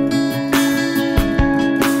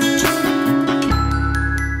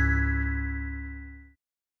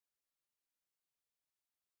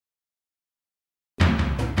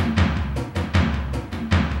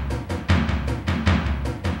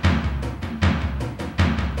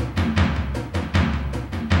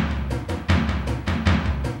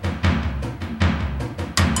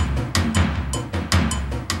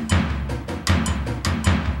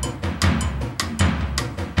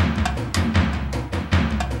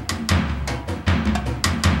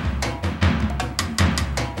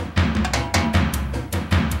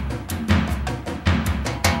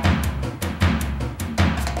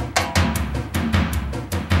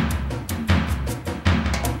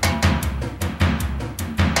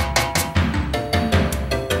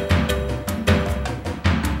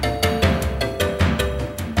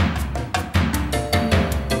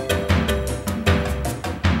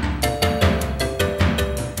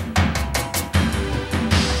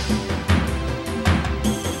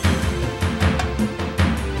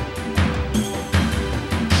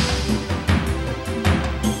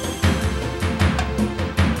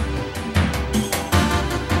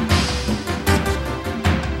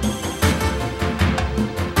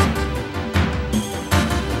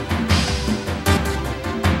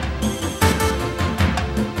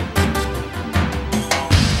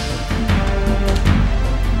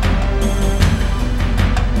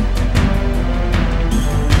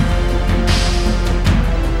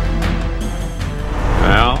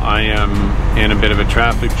 I am in a bit of a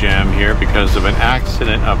traffic jam here because of an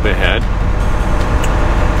accident up ahead.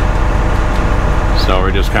 So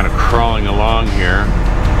we're just kind of crawling along here.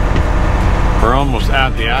 We're almost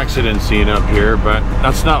at the accident scene up here, but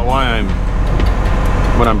that's not why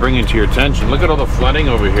what I'm bringing to your attention. Look at all the flooding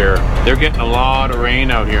over here. They're getting a lot of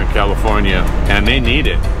rain out here in California, and they need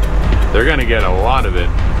it. They're going to get a lot of it.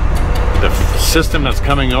 The system that's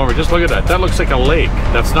coming over, just look at that. That looks like a lake.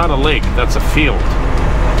 That's not a lake, that's a field.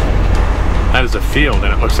 That is a field,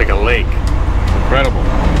 and it looks like a lake. Incredible.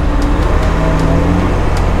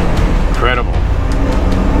 Incredible.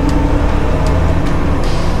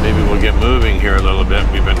 Maybe we'll get moving here a little bit.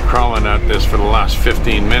 We've been crawling at this for the last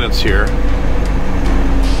 15 minutes here.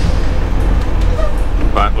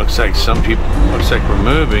 But looks like looks like we're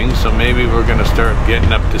moving, so maybe we're gonna start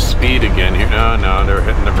getting up to speed again here. No, they're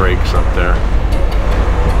hitting the brakes up there.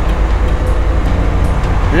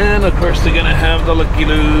 And of course they're gonna have the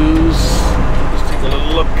looky-loos. Let's take a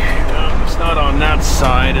little look. It's not on that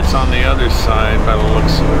side, it's on the other side by the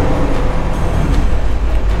looks of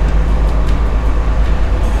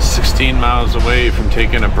it. 16 miles away from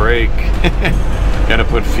taking a break. Gotta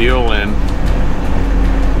put fuel in.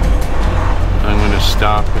 I'm going to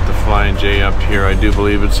stop with the Flying J up here. I do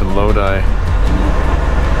believe it's in Lodi,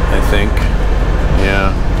 I think.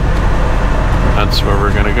 Yeah, that's where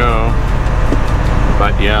we're going to go.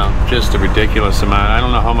 But yeah, just a ridiculous amount. I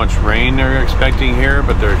don't know how much rain they're expecting here,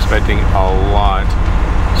 but they're expecting a lot.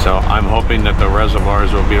 So I'm hoping that the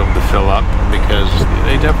reservoirs will be able to fill up, because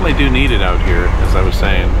they definitely do need it out here, as I was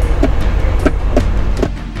saying.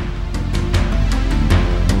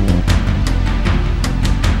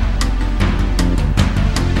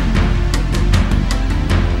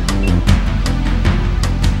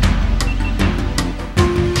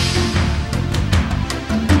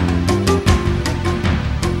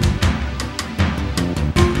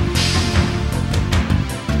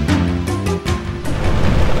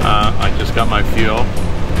 Got my fuel,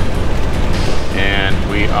 and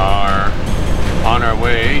we are on our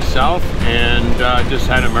way south, and just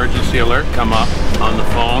had emergency alert come up on the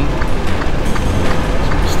phone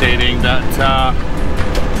stating that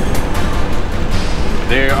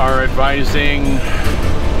they are advising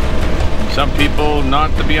some people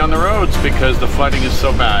not to be on the roads because the flooding is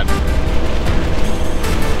so bad.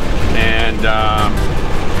 And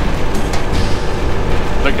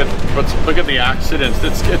look at the accidents.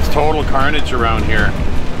 It's total carnage around here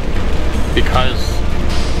because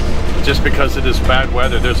it is bad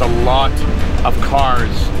weather. There's a lot of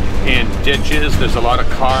cars in ditches. There's a lot of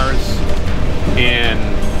cars in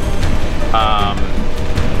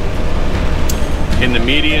the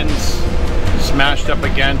medians, smashed up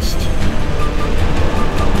against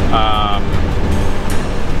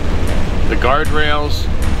the guardrails,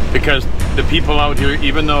 because the people out here,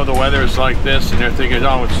 even though the weather is like this and they're thinking,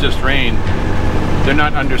 oh, it's just rain, they're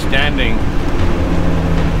not understanding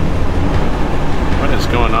what is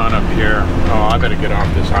going on up here. Oh, I better get off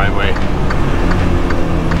this highway.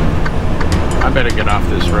 I better get off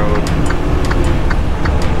this road.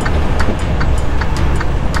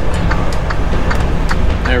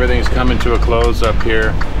 Everything's coming to a close up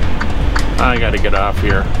here. I gotta get off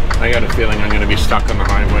here. I got a feeling I'm gonna be stuck on the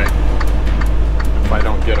highway if I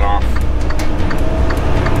don't get off.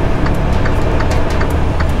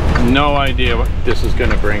 No idea what this is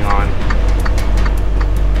gonna bring on.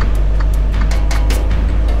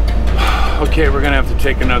 Okay, we're gonna have to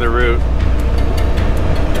take another route.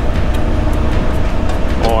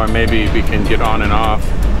 Or maybe we can get on and off.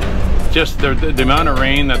 Just the amount of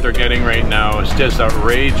rain that they're getting right now is just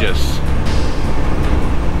outrageous.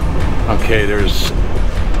 Okay, there's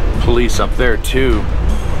police up there too.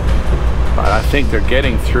 But I think they're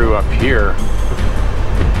getting through up here.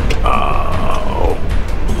 Oh.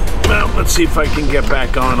 Well, let's see if I can get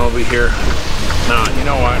back on over here. No, you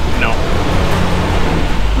know what? No.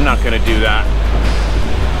 I'm not gonna do that.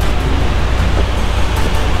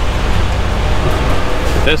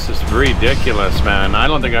 This is ridiculous, man. I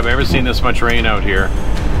don't think I've ever seen this much rain out here.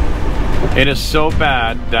 It is so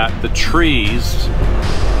bad that the trees,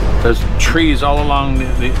 there's trees all along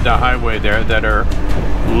the highway there that are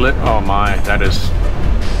lit. Oh my, that is,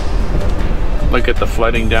 look at the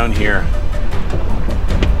flooding down here.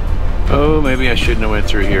 Oh, maybe I shouldn't have went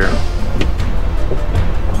through here.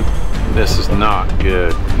 This is not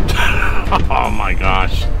good. Oh my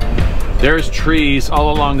gosh. There's trees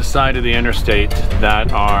all along the side of the interstate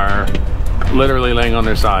that are literally laying on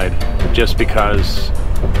their side just because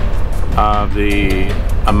of the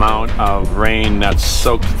amount of rain that's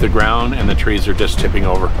soaked the ground, and the trees are just tipping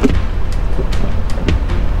over.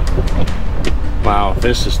 Wow,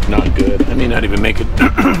 this is not good. I may not even make it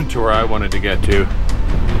to where I wanted to get to.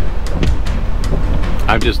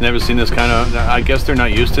 I've just never seen this kind of, I guess they're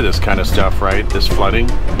not used to this kind of stuff, right? This flooding.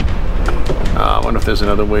 I wonder if there's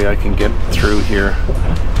another way I can get through here.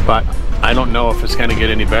 But I don't know if it's going to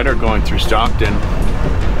get any better going through Stockton.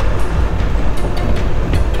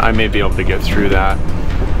 I may be able to get through that.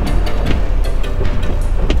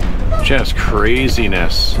 Just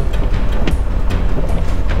craziness.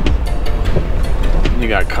 You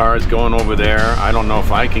got cars going over there. I don't know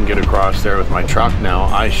if I can get across there with my truck now.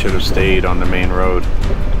 I should have stayed on the main road.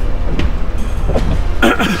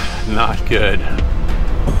 Not good.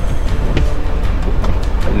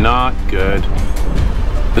 Not good.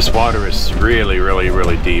 This water is really, really,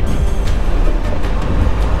 really deep.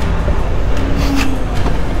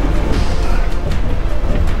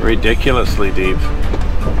 Ridiculously deep.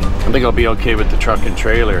 I think I'll be okay with the truck and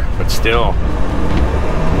trailer, but still.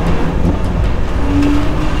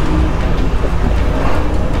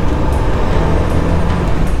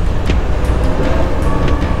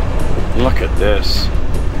 Look at this.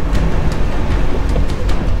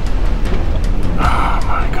 Oh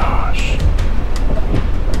my gosh.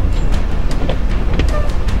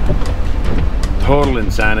 Total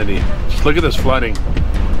insanity. Just look at this flooding.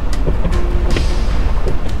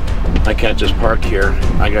 I can't just park here.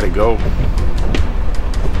 I gotta go.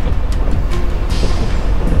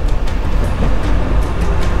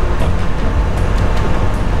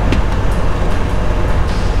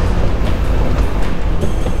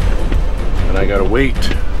 And I gotta wait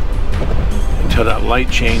until that light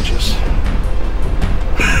changes.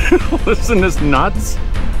 Listen, this nuts.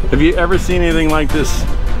 Have you ever seen anything like this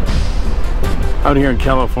out here in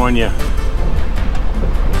California?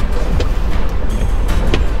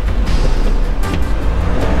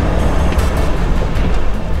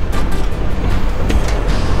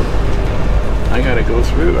 I gotta go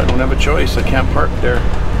through. I don't have a choice. I can't park there.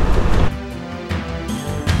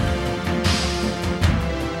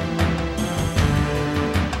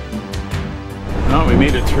 No, we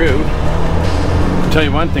made it through. I'll tell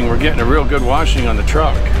you one thing, we're getting a real good washing on the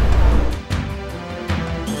truck.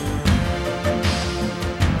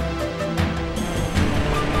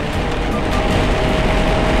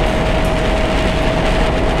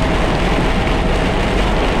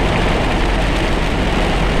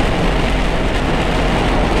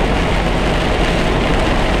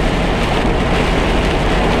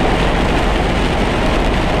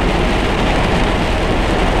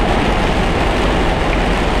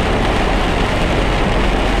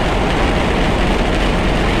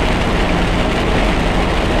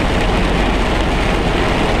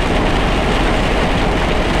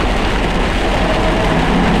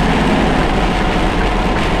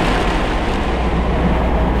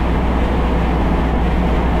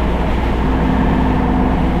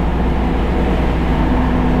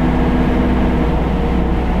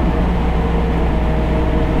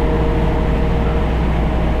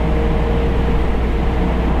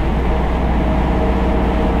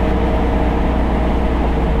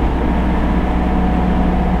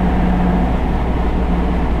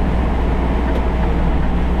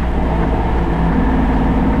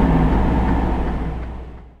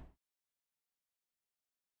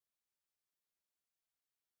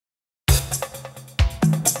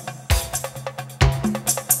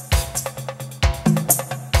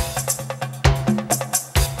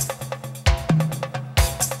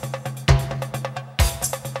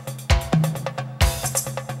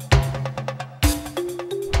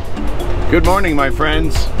 Good morning, my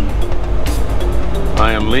friends.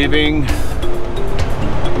 I am leaving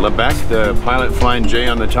Lebec, the Pilot Flying J,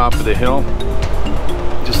 on the top of the hill,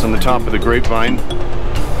 just on the top of the grapevine,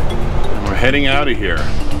 and we're heading out of here.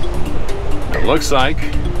 It looks like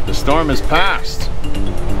the storm has passed,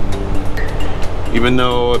 even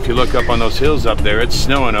though if you look up on those hills up there, it's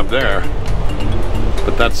snowing up there,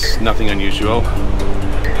 but that's nothing unusual.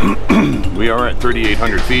 We are at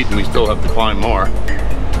 3,800 feet and we still have to climb more,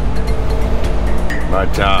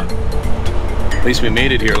 but at least we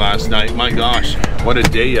made it here last night. My gosh, what a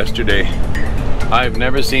day yesterday. I've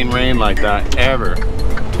never seen rain like that ever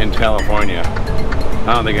in California.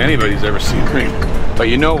 I don't think anybody's ever seen rain. But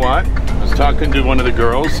you know what? I was talking to one of the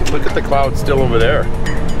girls. Look at the clouds still over there.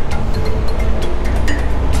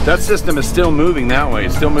 That system is still moving that way.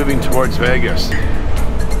 It's still moving towards Vegas.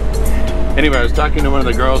 Anyway, I was talking to one of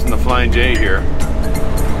the girls in the Flying J here,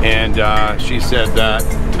 and she said that,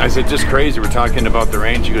 I said, just crazy, we're talking about the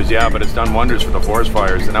rain. She goes, yeah, but it's done wonders for the forest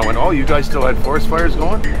fires. And I went, oh, you guys still had forest fires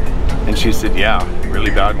going? And she said, yeah, really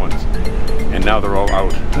bad ones. And now they're all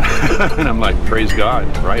out. And I'm like, praise God,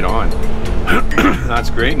 right on. That's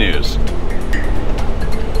great news.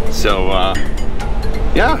 So,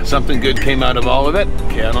 yeah, something good came out of all of it.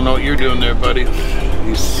 Okay, I don't know what you're doing there, buddy.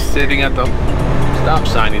 He's sitting at the stop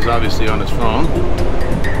sign. He's obviously on his phone.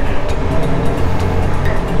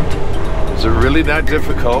 Is it really that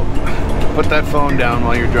difficult to put that phone down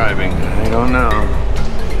while you're driving? I don't know.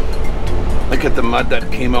 Look at the mud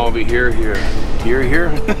that came over here.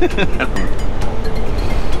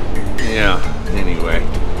 Yeah, anyway.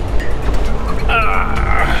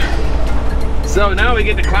 So now we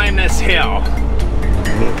get to climb this hill.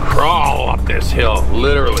 We'll crawl up this hill,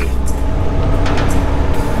 literally.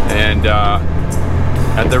 And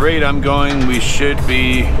at the rate I'm going, we should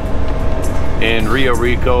be in Rio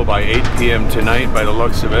Rico by 8 p.m. tonight, by the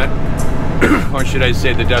looks of it. Or should I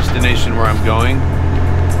say the destination where I'm going.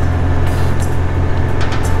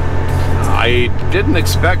 I didn't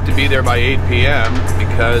expect to be there by 8 p.m.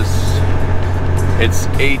 because it's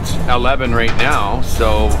 8:11 right now,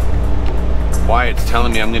 so Wyatt's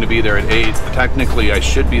telling me I'm going to be there at 8. Technically, I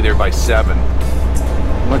should be there by 7.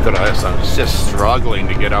 Look at this, I'm just struggling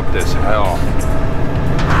to get up this hill.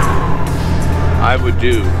 I would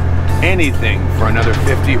do anything for another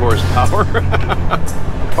 50 horsepower.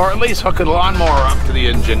 Or at least hook a lawnmower up to the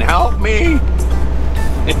engine. Help me!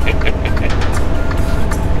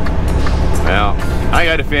 Well, I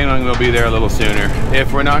got a feeling we'll be there a little sooner.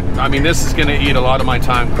 If we're not, I mean, this is going to eat a lot of my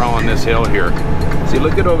time crawling this hill here. See,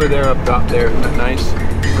 look at over there up top there. Isn't that nice?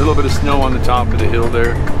 A little bit of snow on the top of the hill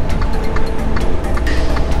there.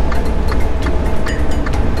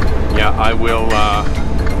 Yeah, I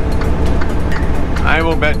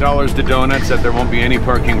will bet dollars to donuts that there won't be any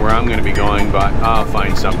parking where I'm going to be going, but I'll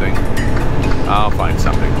find something. I'll find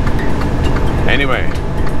something. Anyway,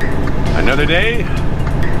 another day,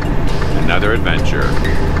 another adventure.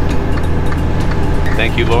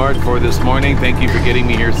 Thank you, Lord, for this morning. Thank you for getting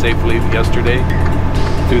me here safely yesterday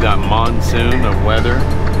through that monsoon of weather.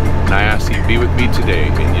 And I ask you to be with me today.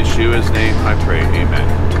 In Yeshua's name I pray,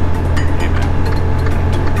 amen.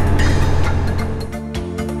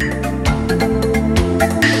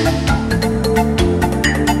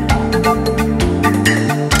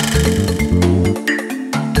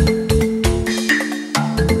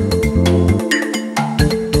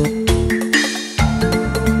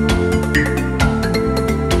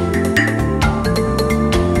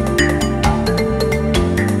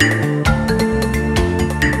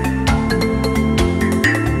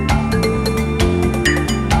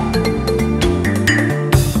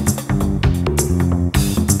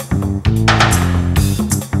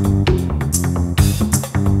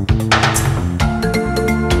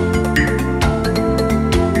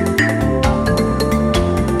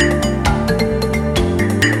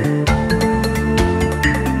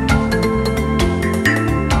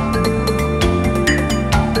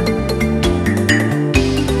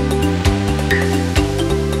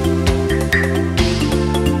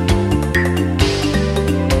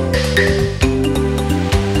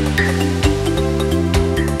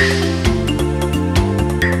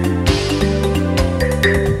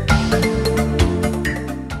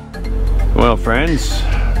 Well, friends,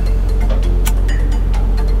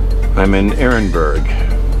 I'm in Ehrenberg.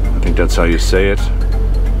 I think that's how you say it.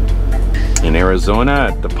 In Arizona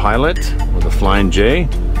at the Pilot with the Flying J.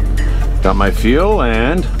 Got my fuel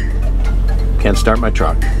and can't start my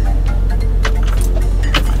truck.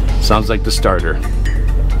 Sounds like the starter.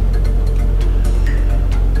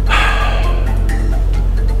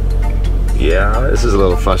 Yeah, this is a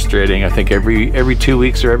little frustrating. I think every 2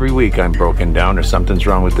 weeks or every week I'm broken down or something's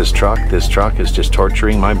wrong with this truck. This truck is just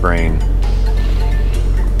torturing my brain.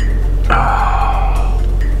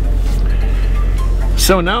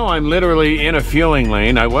 So now I'm literally in a fueling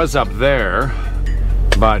lane. I was up there,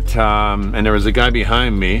 but and there was a guy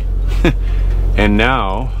behind me, and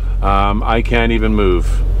now I can't even move.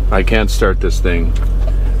 I can't start this thing.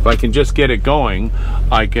 If I can just get it going,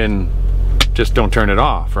 I can just don't turn it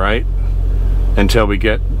off, right? Until we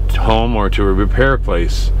get home or to a repair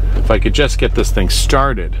place. If I could just get this thing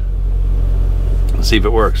started. Let's see if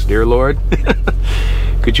it works. Dear Lord,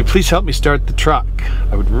 could you please help me start the truck?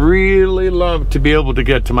 I would really love to be able to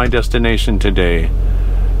get to my destination today.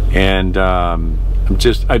 And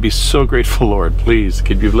I'd be so grateful, Lord. Please,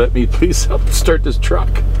 could you let me please help start this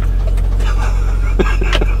truck?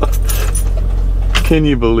 Can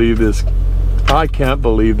you believe this? I can't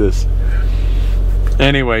believe this.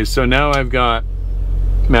 Anyway, so now I've got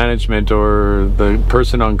management, or the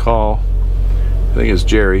person on call, I think it's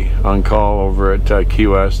Jerry, on call over at Key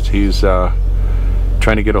West. He's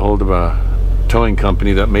trying to get a hold of a towing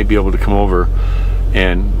company that may be able to come over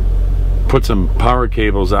and put some power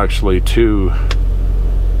cables actually to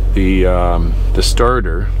the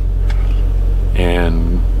starter,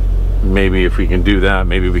 and maybe if we can do that,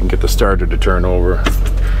 maybe we can get the starter to turn over.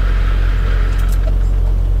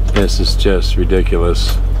 This is just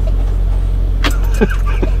ridiculous.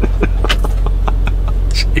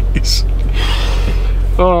 Jeez.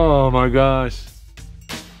 Oh my gosh.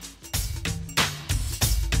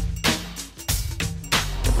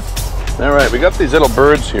 All right, we got these little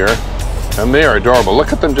birds here, and they are adorable.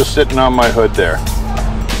 Look at them just sitting on my hood there.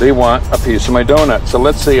 They want a piece of my donut. So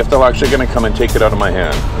let's see if they're actually gonna come and take it out of my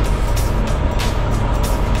hand.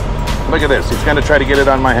 Look at this, he's gonna try to get it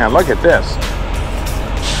on my hand. Look at this.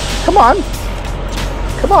 Come on.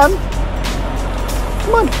 Come on.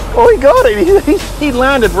 Come on. Oh, he got it. He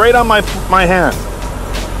landed right on my hand.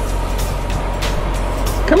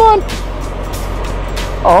 Come on.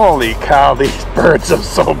 Holy cow, these birds are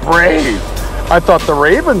so brave. I thought the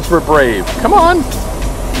ravens were brave. Come on.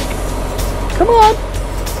 Come on.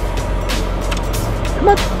 Come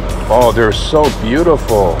on. Oh, they're so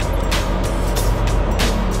beautiful.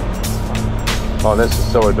 Oh, this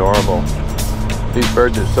is so adorable. These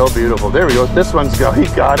birds are so beautiful. There we go. This one's he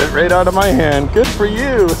got it right out of my hand. Good for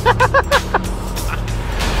you.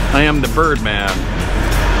 I am the bird man.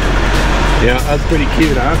 Yeah, that's pretty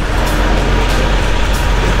cute, huh?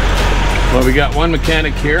 Well, we got one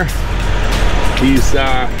mechanic here. He's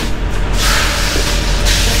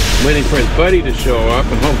waiting for his buddy to show up,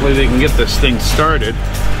 and hopefully they can get this thing started.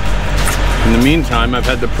 In the meantime, I've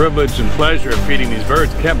had the privilege and pleasure of feeding these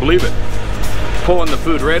birds. Can't believe it. Pulling the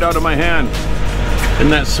food right out of my hand. Isn't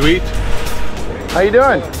that sweet? How you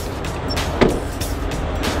doing?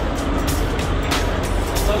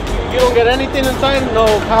 You don't get anything inside? No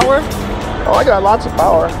power? Oh, I got lots of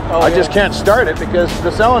power. Oh, I just can't start it because the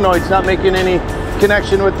solenoid's not making any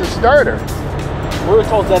connection with the starter. We were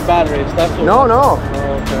told dead batteries. That's what No. Oh,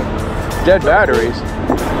 okay. Dead batteries.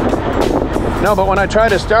 No, but when I try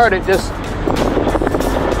to start it, it's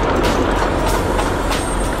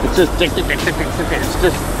just tick, tick, tick, tick, tick, tick. It's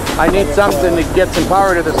just, I need something to get some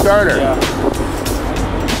power to the starter. Yeah.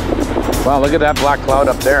 Wow, look at that black cloud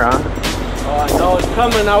up there, huh? Oh, I know it's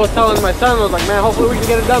coming. I was telling my son, I was like, man, hopefully we can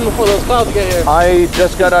get it done before those clouds get here. I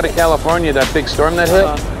just got out of California, that big storm that hit.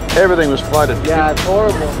 Everything was flooded. Yeah, it's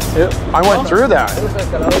horrible. I went through that.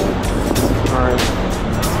 All right.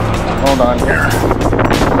 Hold on here.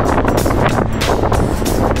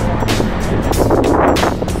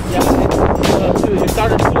 Yeah, it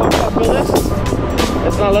started to look up for this.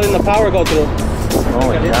 It's not letting the power go through.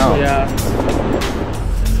 Holy cow. Yeah.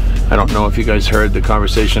 I don't know if you guys heard the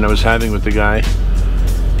conversation I was having with the guy.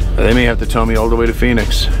 They may have to tow me all the way to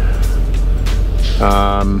Phoenix.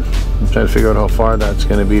 I'm trying to figure out how far that's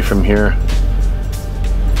going to be from here.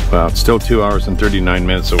 Well, it's still 2 hours and 39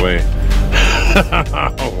 minutes away.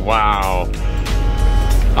 Wow.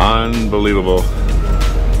 Unbelievable.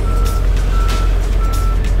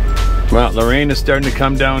 Well, the rain is starting to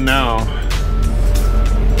come down now.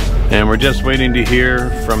 And we're just waiting to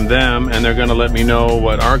hear from them, and they're going to let me know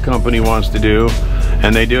what our company wants to do.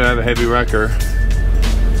 And they do have a heavy wrecker,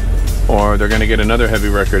 or they're going to get another heavy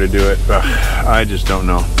wrecker to do it. I just don't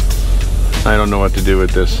know. I don't know what to do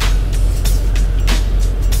with this.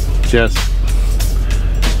 Just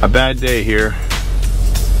a bad day here.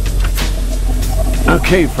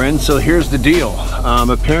 Okay, friends, so here's the deal.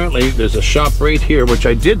 Apparently there's a shop right here, which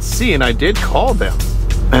I did see, and I did call them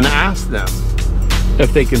and ask them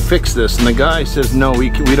if they can fix this, and the guy says no, we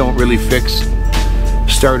don't really fix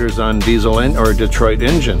starters on diesel or Detroit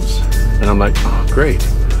engines. And I'm like, oh, great.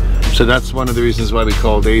 So that's one of the reasons why we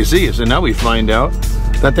called AZ. And now we find out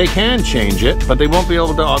that they can change it, but they won't be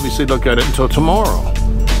able to obviously look at it until tomorrow.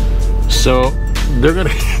 So they're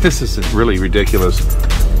gonna, this is really ridiculous.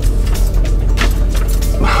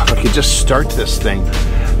 I could just start this thing.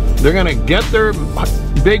 They're gonna get their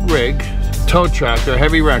big rig, tow truck, their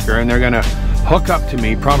heavy wrecker, and they're gonna hook up to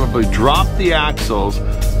me, probably drop the axles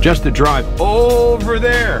just to drive over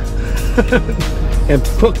there and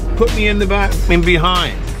put me in the back, in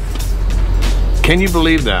behind. Can you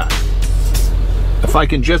believe that? If I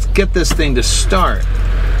can just get this thing to start.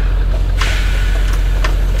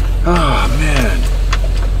 Oh man.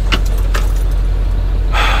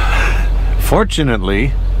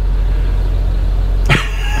 Fortunately,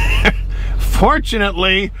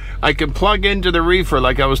 I can plug into the reefer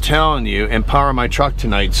like I was telling you and power my truck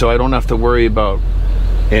tonight, so I don't have to worry about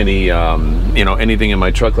any, you know, anything in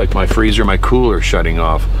my truck like my freezer, my cooler shutting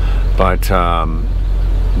off. But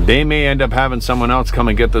they may end up having someone else come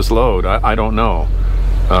and get this load. I don't know.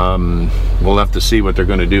 We'll have to see what they're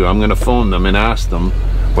going to do. I'm going to phone them and ask them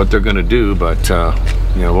what they're going to do, but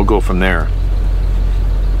you know, we'll go from there.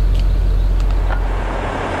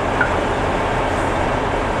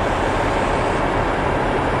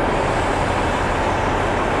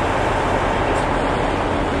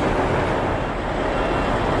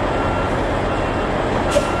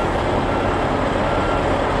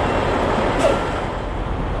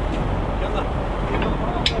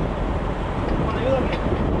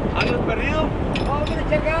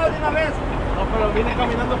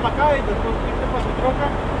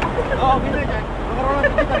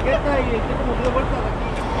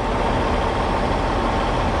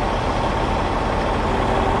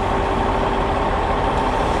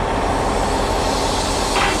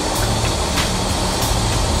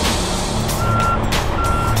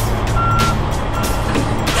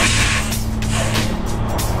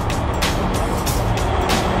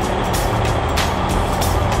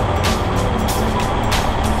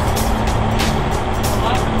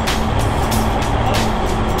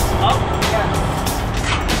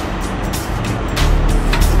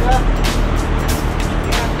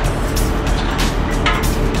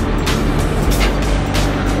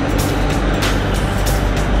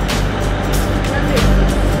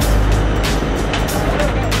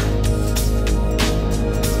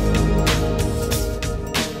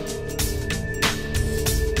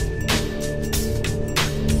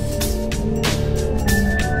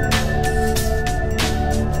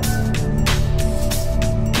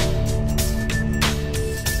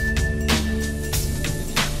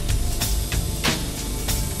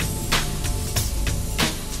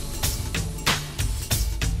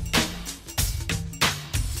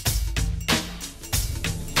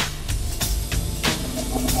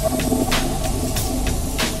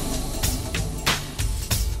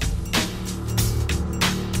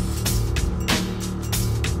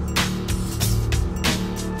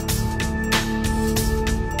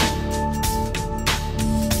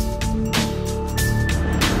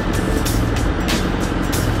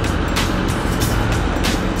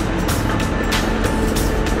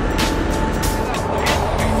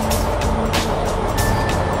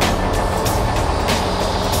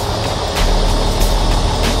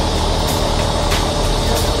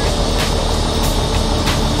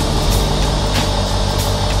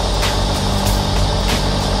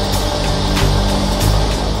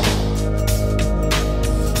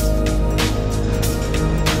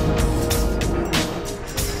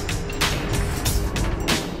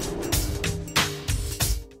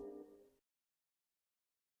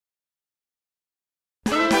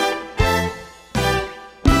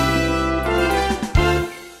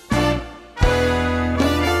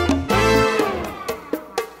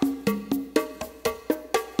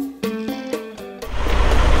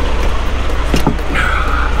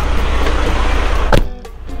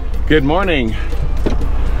 Good morning.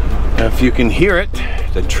 If you can hear it,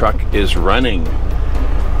 the truck is running.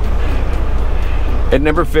 It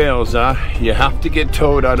never fails, huh? You have to get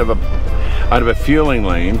towed out of a fueling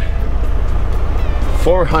lane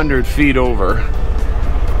 400 feet over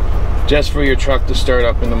just for your truck to start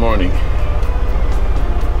up in the morning.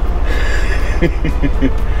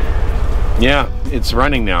 Yeah, it's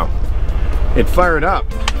running now. It fired up.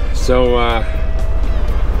 So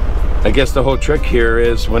I guess the whole trick here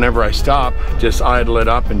is whenever I stop, just idle it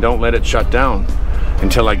up and don't let it shut down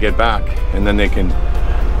until I get back, and then they can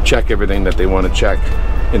check everything that they want to check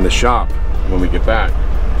in the shop when we get back.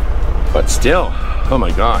 But still, oh my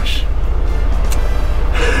gosh,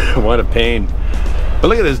 what a pain. But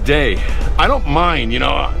look at this day. I don't mind, you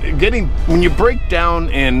know, when you break down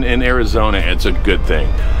in Arizona, it's a good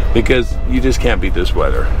thing because you just can't beat this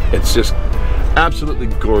weather. It's just absolutely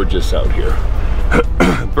gorgeous out here.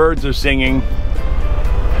 Birds are singing,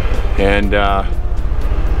 and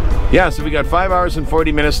yeah, so we got 5 hours and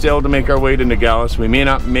 40 minutes still to make our way to Nogales. We may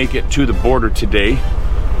not make it to the border today.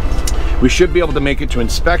 We should be able to make it to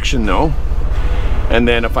inspection though, and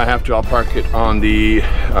then if I have to, I'll park it on the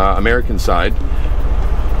American side,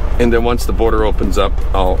 and then once the border opens up,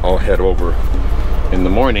 I'll head over in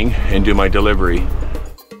the morning and do my delivery.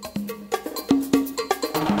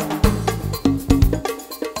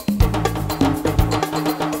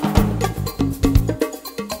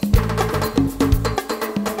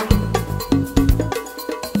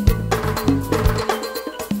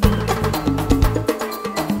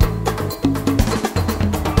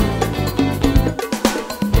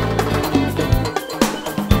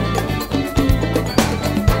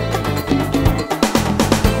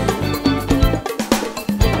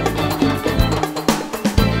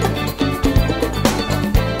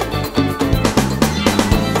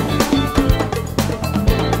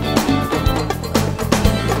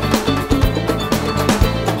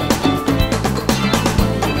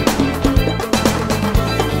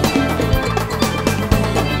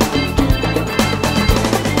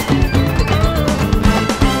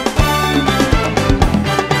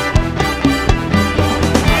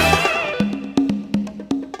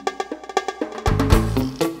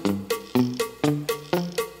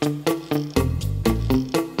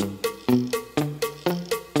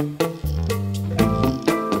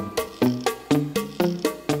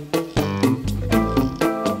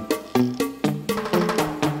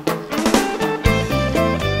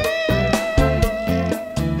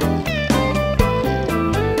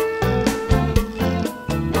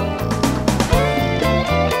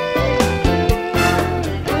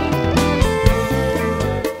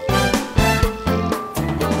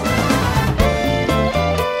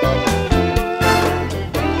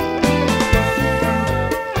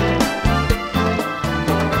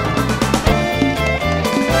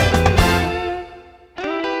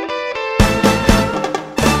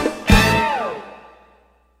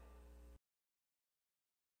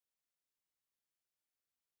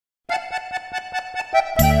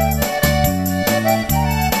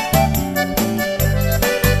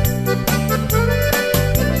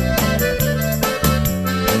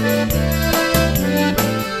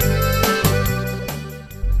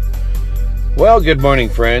 Well, good morning,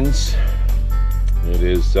 friends. It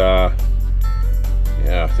is, yeah,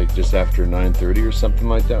 I think just after 9:30 or something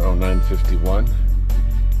like that. Oh, 9:51.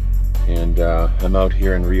 And I'm out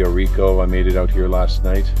here in Rio Rico. I made it out here last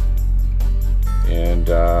night. And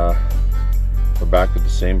we're back with the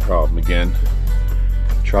same problem again.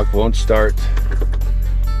 Truck won't start.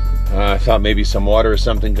 I thought maybe some water or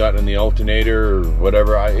something got in the alternator or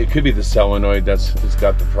whatever. It could be the solenoid it's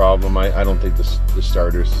got the problem. I don't think the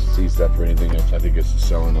starter sees that for anything. I think it's the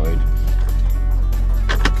solenoid.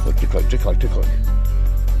 Click, click, click, click, click.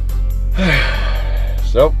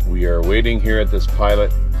 So we are waiting here at this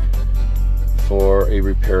pilot for a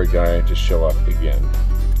repair guy to show up again.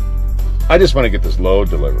 I just want to get this load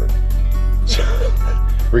delivered. So,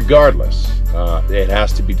 regardless, it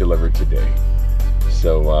has to be delivered today.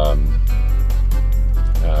 So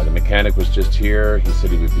the mechanic was just here. He said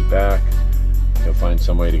he would be back. He'll find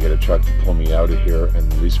some way to get a truck to pull me out of here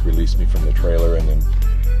and at least release me from the trailer, and then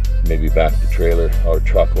maybe back the trailer or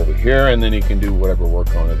truck over here, and then he can do whatever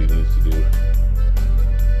work on it he needs to do.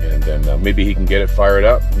 And then maybe he can get it fired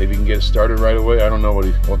up. Maybe he can get it started right away. I don't know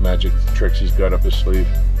what magic tricks he's got up his sleeve.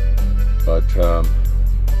 But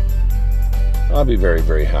I'll be very,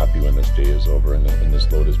 very happy when this day is over and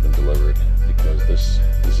this load has been delivered, because this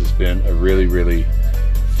has been a really, really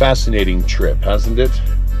fascinating trip, hasn't it?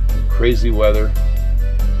 Crazy weather,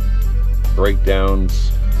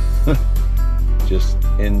 breakdowns, just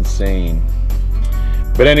insane.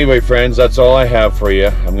 But anyway, friends, that's all I have for you.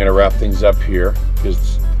 I'm going to wrap things up here,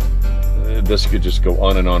 because this could just go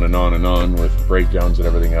on and on and on and on with breakdowns and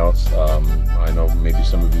everything else. I know maybe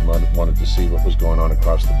some of you wanted to see what was going on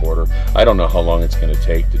across the border. I don't know how long it's going to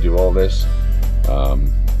take to do all this,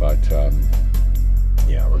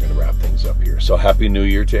 yeah, we're going to wrap things up here. So Happy New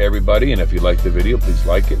Year to everybody, and if you like the video, please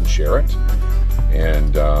like it and share it.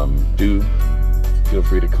 And do feel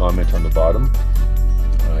free to comment on the bottom.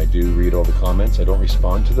 I do read all the comments. I don't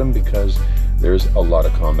respond to them because there's a lot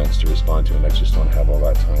of comments to respond to, and I just don't have all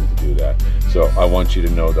that time to do that. So I want you to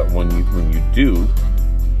know that when you do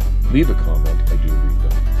leave a comment, I do read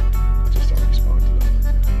them. I just don't respond to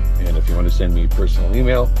them. And if you want to send me a personal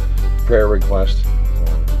email, prayer request,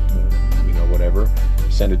 or, you know, whatever,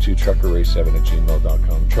 send it to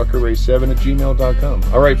truckerray7@gmail.com. Truckerray7@gmail.com.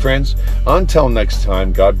 All right, friends. Until next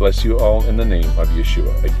time, God bless you all in the name of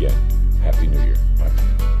Yeshua. Again, Happy New Year.